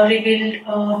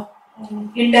reveal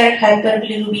indirect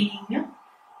hyperbilirubinemia.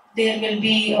 There will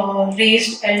be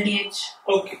raised LDH.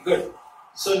 Okay, good.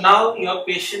 So now your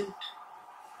patient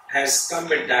has come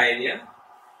with diarrhea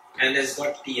and has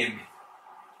got TMA.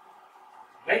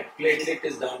 Right? Platelet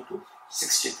is down to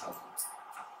 60,000.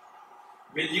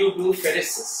 Will you do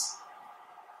pheresis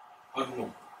or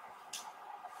no?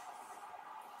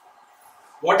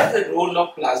 What is the role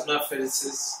of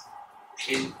plasmapheresis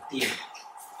in TMA?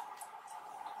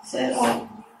 So,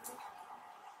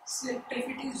 So if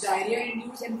it is diarrhea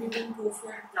induced, then we will go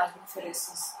for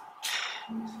plasmapheresis.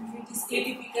 If it is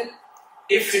atypical,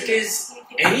 If it is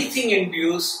anything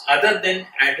induced other than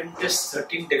ADAMTS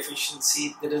 13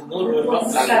 deficiency, there is no role of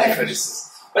plasmapheresis.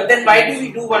 But then why do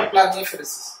we do one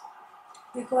plasmapheresis?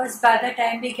 because by the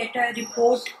time we get a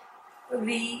report,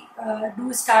 we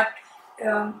do start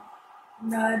the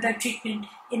treatment.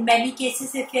 In many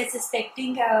cases, if we are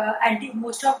suspecting,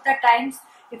 most of the times,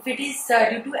 if it is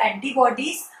due to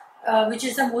antibodies, which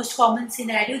is the most common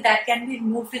scenario, that can be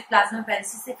removed with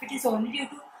plasmapheresis. If it is only due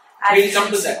to We'll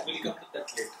come to that later.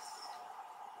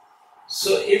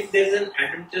 So if there is an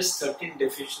ADAMTS 13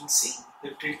 deficiency, the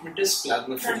treatment is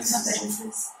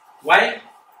plasmapheresis. Why?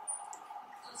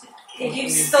 It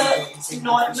gives the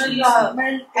normal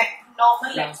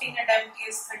acting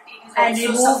ADAMTS 13 and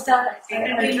remove the It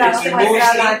removes the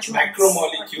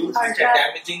macromolecules which are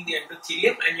damaging the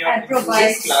endothelium, and you are and infusing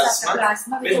provides plasma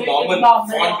plasma with with normal normal.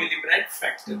 von Willebrand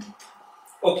factor.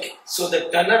 Okay, so the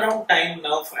turnaround time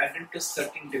now for adventist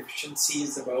 13 deficiency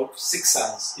is about 6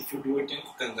 hours if you do it in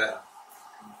Gangara.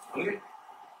 Alright.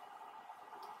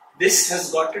 This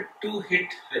has got a two-hit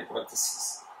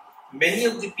hypothesis. Many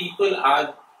of the people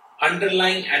are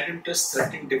underlying adventist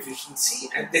 13 deficiency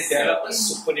and they develop a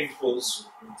superimposed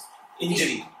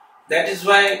injury. That is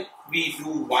why we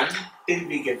do one till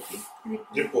we get the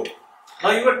report.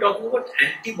 Now you are talking about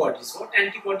antibodies. What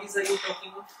antibodies are you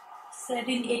talking about?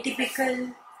 Certain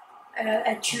atypical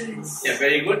HUs. Yeah,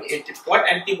 very good. What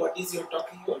antibodies you are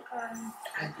talking about?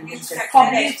 Complement No, let us factor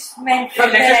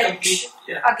complete. H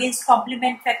Yeah. against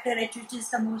complement factor H, which is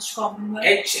the most common one.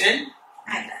 H and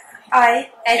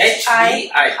I.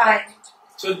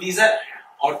 So these are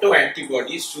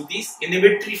autoantibodies to these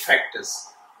inhibitory factors.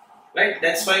 Right?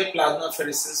 That's why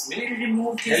plasmapheresis may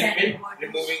Remove these help in antibodies.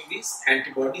 removing these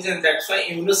antibodies, and that's why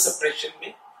immunosuppression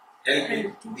may help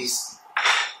in these.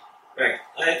 Right.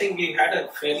 I think we had a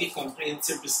fairly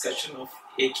comprehensive discussion of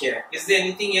AKI. Is there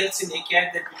anything else in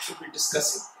AKI that we should be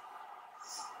discussing?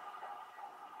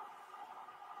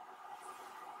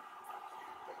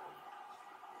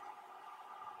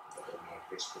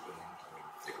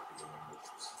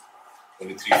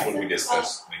 Only 3-4 we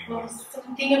discussed. Many more.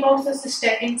 Something about the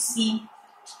cystatin C.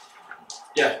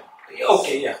 Yeah.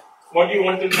 Okay, yeah. What do you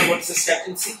want to know about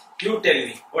cystatin C? You tell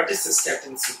me. What is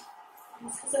cystatin C?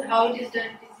 Sir, how it is done?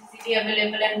 It is easily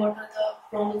available and what are the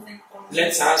pros and cons?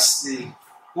 Let's ask the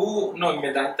who. No,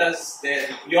 Medanta's there.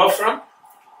 You're from?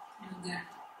 Gangara.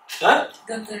 Huh?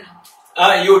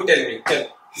 Gangara. You tell me. Tell.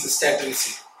 Cystatin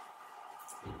C.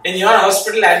 In your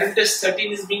hospital, Adventist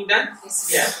 13 is being done?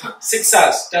 Yes. Yeah. 6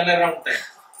 hours turnaround time.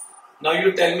 Now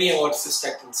you tell me about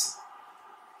cystatin C.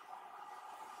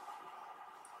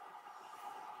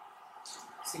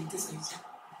 Synthesizer.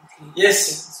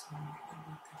 Yes.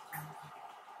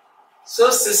 So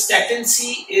cystatin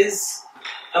C is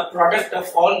a product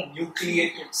of all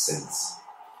nucleated cells.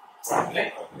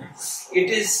 Right?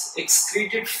 It is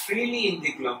excreted freely in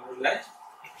the glomeruli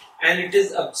and it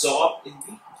is absorbed in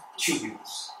the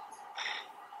tubules.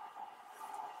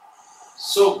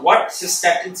 So what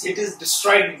cystatin C, it is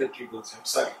destroyed in the tubules, I'm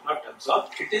sorry, not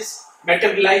absorbed, it is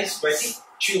metabolized by the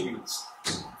tubules.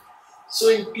 So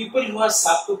in people who are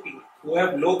sarcopenic, who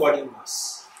have low body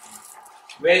mass,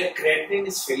 where creatinine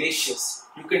is fallacious,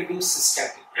 you can do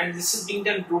cystatin. And this is being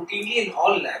done routinely in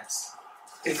all labs.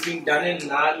 It's being done in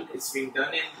NAL, it's being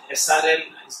done in SRL,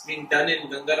 it's being done in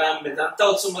Gangara. Medanta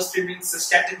also must be doing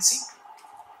cystatin C.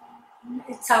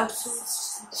 It's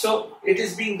outsourced. So it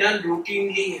is being done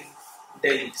routinely in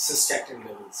Delhi, cystatin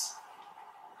levels.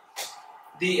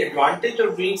 The advantage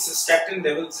of doing cystatin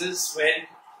levels is when,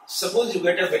 suppose you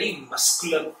get a very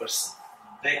muscular person,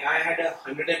 like I had a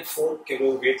 104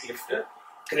 kilo weightlifter,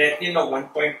 creatinine of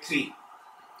 1.3,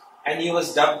 and he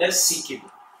was dubbed as CKD.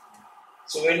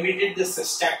 So when we did the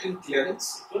cystatin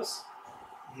clearance, it was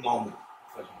normal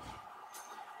for him.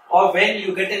 Or when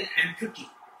you get an amputee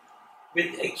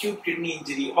with acute kidney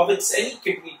injury or with any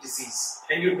kidney disease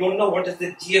and you don't know what is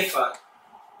the GFR,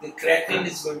 the creatinine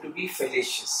is going to be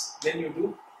fallacious. Then you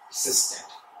do cystatin.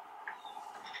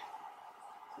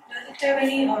 Does it have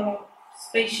any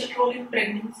special role in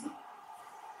pregnancy?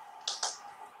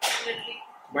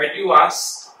 Why do you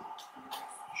ask?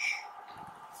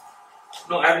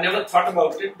 No, I've never thought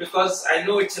about it because I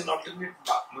know it's an alternate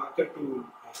marker to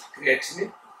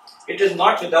creatinine. It is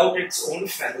not without its own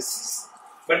fallacies,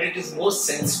 but it is more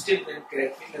sensitive than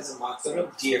creatinine as a marker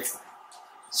of GFR.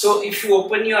 So if you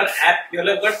open your app, you'll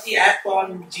have got the app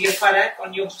on GFR app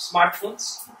on your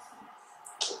smartphones.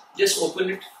 Just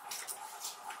open it.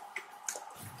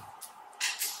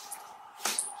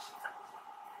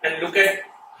 And look at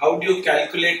how do you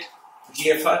calculate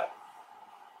GFR.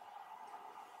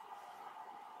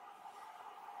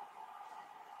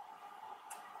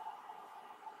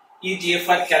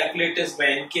 eGFR calculators by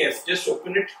NKF. Just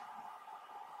open it.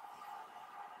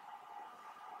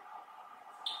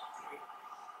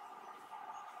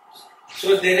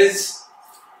 So there is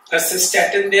a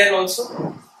cystatin there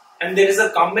also, and there is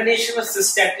a combination of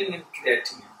cystatin and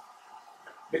creatinine,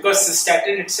 because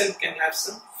cystatin itself can have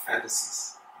some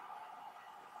fallacies.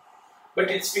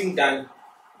 But it's being done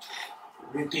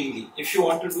routinely. If you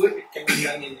want to do it, it can be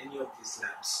done in any of these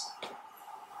labs.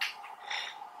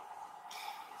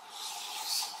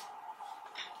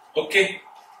 Okay,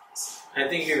 I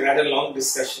think we've had a long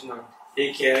discussion on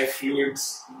AKI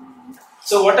fluids.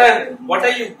 So what are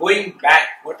you going back?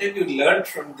 What have you learned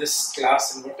from this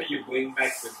class, and what are you going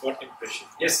back with? What impression?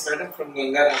 Yes, madam from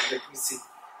Gangara. Let me see.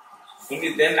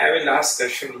 Only then I will ask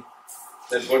Ashwini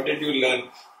that what did you learn?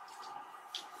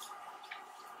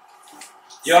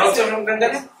 You are also from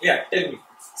Gangara? Yeah, tell me.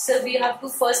 So we have to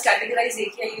first categorize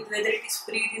AKI whether it is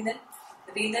pre-renal,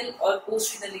 renal or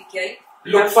post-renal AKI.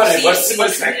 We Look have for to see reversible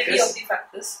reversibility factors. of the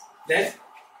factors.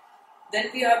 Then,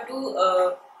 We have to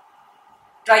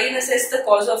try and assess the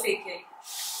cause of AKI.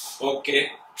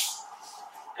 okay.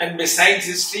 And besides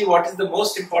history, what is the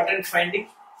most important finding?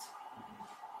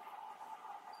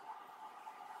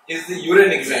 Is the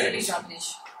urine examination.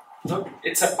 No,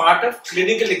 it's a part of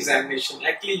clinical examination,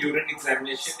 actually urine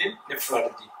examination in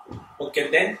nephrology. Okay,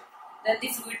 then the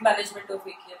fluid management of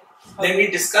AKI. then we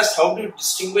discussed how to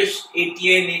distinguish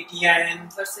ATI and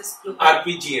ATIN Versus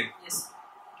RPGM. Yes.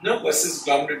 No, versus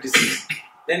glomerular disease.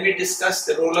 Then we discussed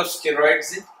the role of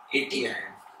steroids in ATIN.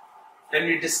 Then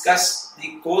we discussed the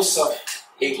course of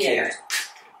AKI.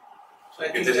 So I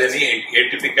think If there's any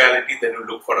atypicality, then you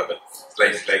look for other.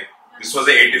 Like this was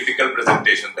an atypical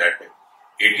presentation that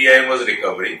ATI was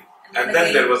recovery, and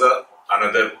then there was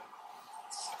another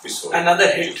episode, another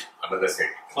hit another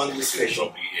hit on this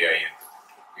patient. from the AI and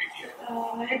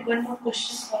ATI. I had one more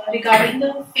question regarding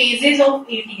the phases of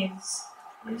ATMs.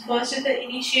 First is the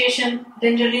initiation,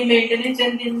 then generally maintenance,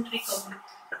 and then recovery.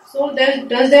 So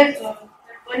does that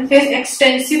one phase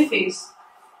extensive phase?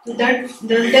 So does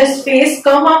this phase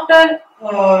come after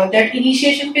that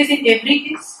initiation phase in every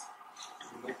case?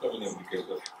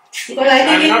 Because I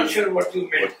I'm think not sure what you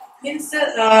meant. means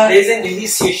There is an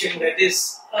initiation, that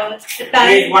is the grade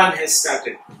time. 1 has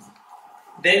started.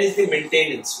 Then is the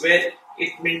maintenance, where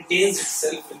it maintains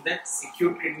itself in that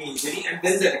acute kidney injury, and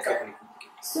then the recovery.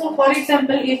 So, for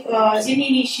example, if in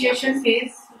initiation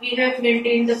phase we have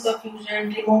maintained the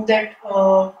perfusion, remove that,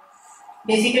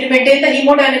 basically maintain the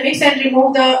hemodynamics and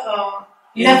remove the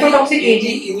nephrotoxic In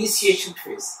agent. the initiation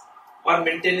phase or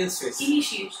maintenance phase.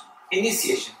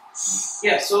 Initiation.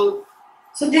 Yeah, so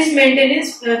this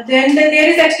maintenance, then there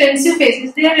is extensive phase.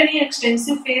 Is there any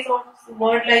extensive phase or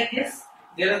word like this?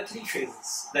 there are 3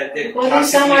 phases that they Because in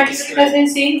some classically article it describe. has been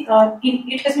seen,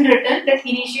 it has been written that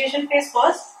initiation phase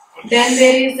first, then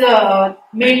there is a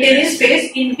maintenance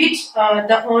phase in which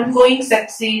the ongoing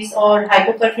sepsis or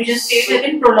hypoperfusion state has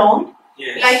been prolonged.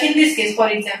 Yes. Like in this case, for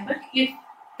example, if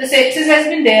the sepsis has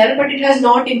been there but it has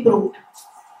not improved,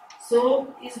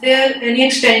 so is there any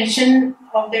extension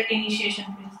of that initiation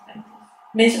phase?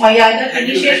 Means Have the you read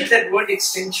initiation that word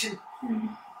extension?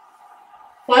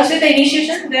 first with the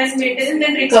initiation, then maintenance,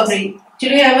 then recovery.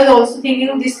 Actually, I was also thinking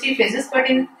of these 3 phases, but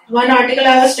in one article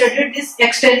I was studied this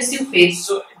extensive phase.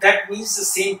 So that means the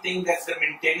same thing, that the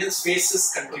maintenance phase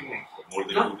is continuing. More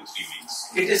than No? 2 to 3 weeks.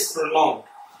 It is prolonged.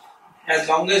 As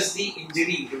long as the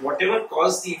injury, whatever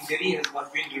caused the injury, has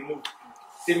not been removed,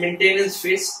 the maintenance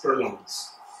phase prolongs.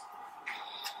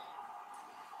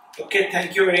 Okay,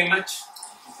 thank you very much.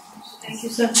 Thank you,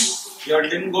 sir. You all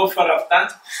didn't go for Avtan?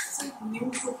 So,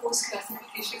 new proposed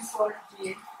classification for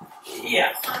DN.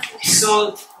 Yeah.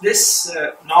 So this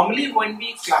normally when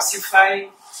we classify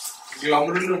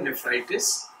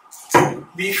glomerulonephritis,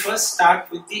 we first start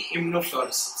with the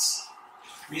immunofluorescence.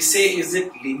 We say, is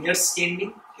it linear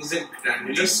staining, is it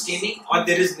granular staining, or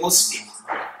there is no staining.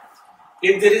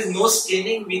 If there is no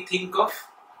staining, we think of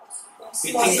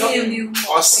quasi-immune.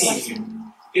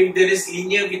 If there is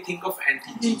linear, we think of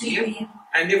anti-GGM,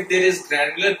 and if there is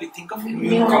granular, we think of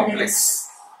immune complex.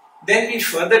 Then we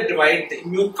further divide the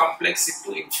immune complex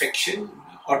into infection,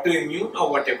 autoimmune, or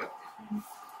whatever.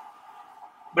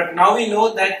 But now we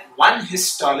know that one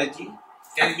histology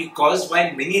can be caused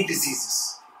by many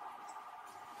diseases,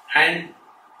 and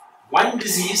one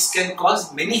disease can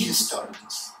cause many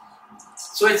histologies.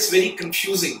 So it's very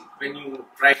confusing when you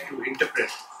try to interpret.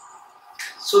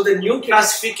 So the new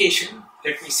classification,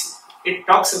 let me see, it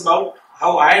talks about,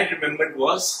 how I had remembered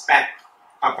was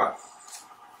PAPA.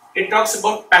 It talks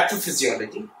about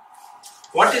pathophysiology.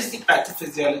 What is the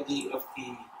pathophysiology of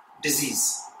the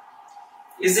disease?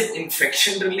 Is it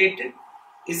infection related?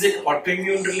 Is it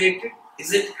autoimmune related?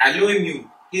 Is it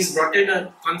alloimmune? He's brought in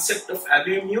a concept of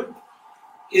alloimmune.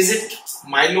 Is it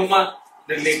myeloma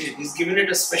related? He's given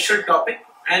it a special topic,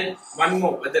 and one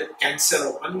more, whether cancer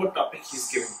or one more topic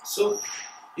he's given. So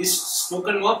he's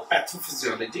spoken about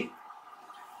pathophysiology.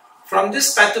 From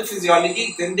this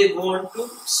pathophysiology, then they go on to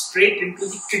straight into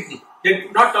the kidney.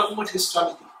 They're not talking about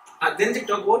histology. Then they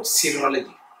talk about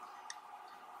serology.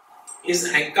 Is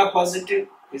ANCA positive?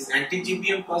 Is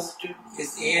anti-GBM positive?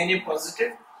 Is ANA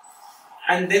positive?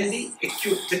 And then the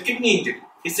acute, the kidney injury.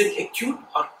 Is it acute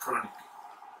or chronic?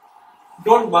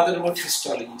 Don't bother about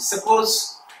histology.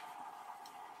 Suppose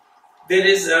there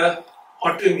is a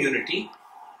autoimmunity.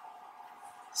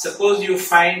 Suppose you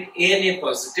find ANA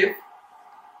positive,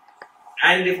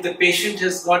 and if the patient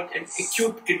has got an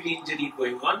acute kidney injury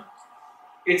going on,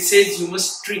 it says you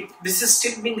must treat. This is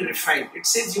still being refined. It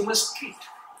says you must treat.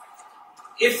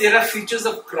 If there are features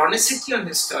of chronicity on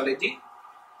histology,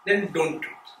 then don't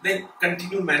treat. Then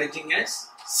continue managing as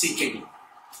CKD.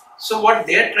 So what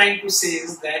they are trying to say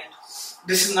is that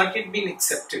this has not yet been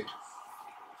accepted.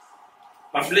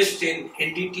 Published in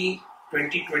NDT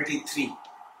 2023,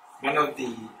 one of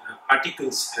the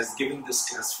articles has given this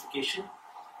classification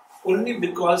only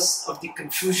because of the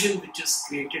confusion which is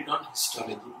created on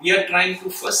histology. We are trying to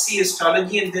first see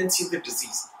histology and then see the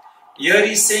disease. Here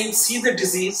he is saying see the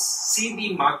disease, see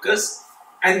the markers,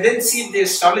 and then see if the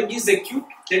histology is acute,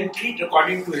 then treat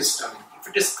according to histology. If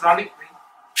it is chronic,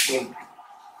 then don't treat.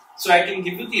 So I can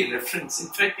give you the reference. In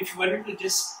fact, if you wanted to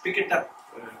just pick it up,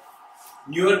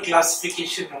 newer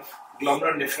classification of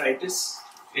glomerulonephritis,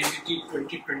 NDT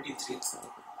 2023,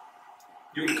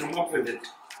 you will come up with it.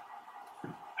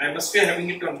 I must be having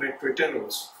it on my Twitter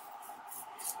also.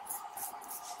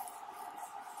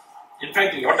 In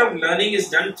fact, a lot of learning is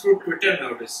done through Twitter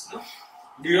nowadays. No?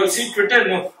 Do you all see Twitter?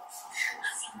 No.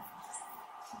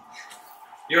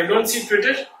 You all don't see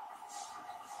Twitter?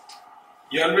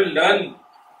 You all will learn.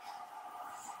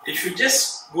 If you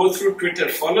just go through Twitter,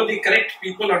 follow the correct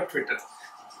people on Twitter.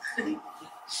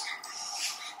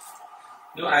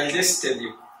 No, I'll just tell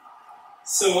you.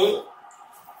 So,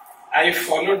 I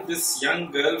followed this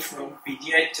young girl from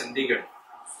PGI Chandigarh.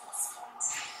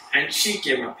 And she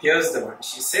came up. Here's the one.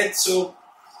 She said, so,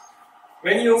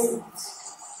 when you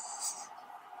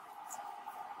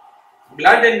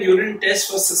blood and urine test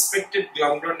for suspected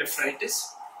glomerulonephritis,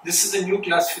 this is a new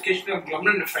classification of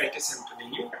glomerulonephritis I'm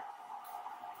telling you.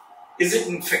 Is it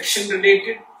infection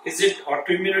related? Is it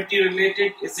autoimmunity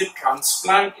related? Is it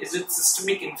transplant? Is it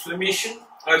systemic inflammation?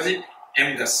 Or is it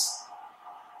MGUS?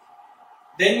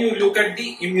 Then you look at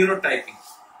the immunotyping.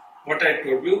 What I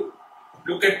told you.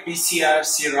 Look at PCR,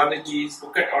 serologies,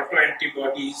 look at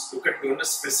autoantibodies, look at donor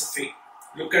specific,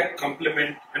 look at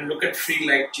complement, and look at free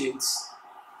light chains.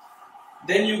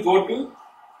 Then you go to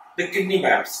the kidney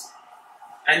biopsy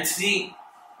and see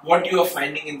what you are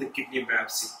finding in the kidney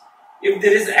biopsy. If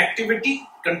there is activity,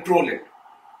 control it.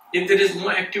 If there is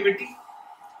no activity,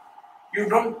 you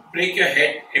don't break your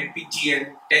head,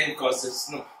 MPGN, 10 causes.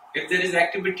 No. If there is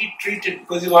activity, treat it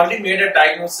because you already made a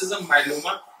diagnosis of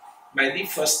myeloma by the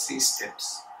first 3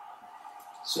 steps.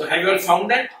 So have you all found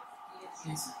that?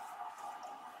 Yes.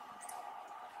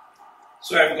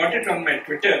 So I've got it on my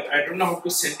Twitter. I don't know how to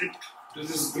send it to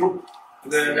this group.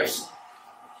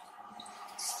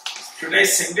 Should I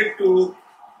send it to?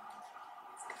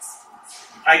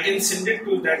 I can send it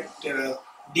to that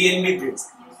DNB group.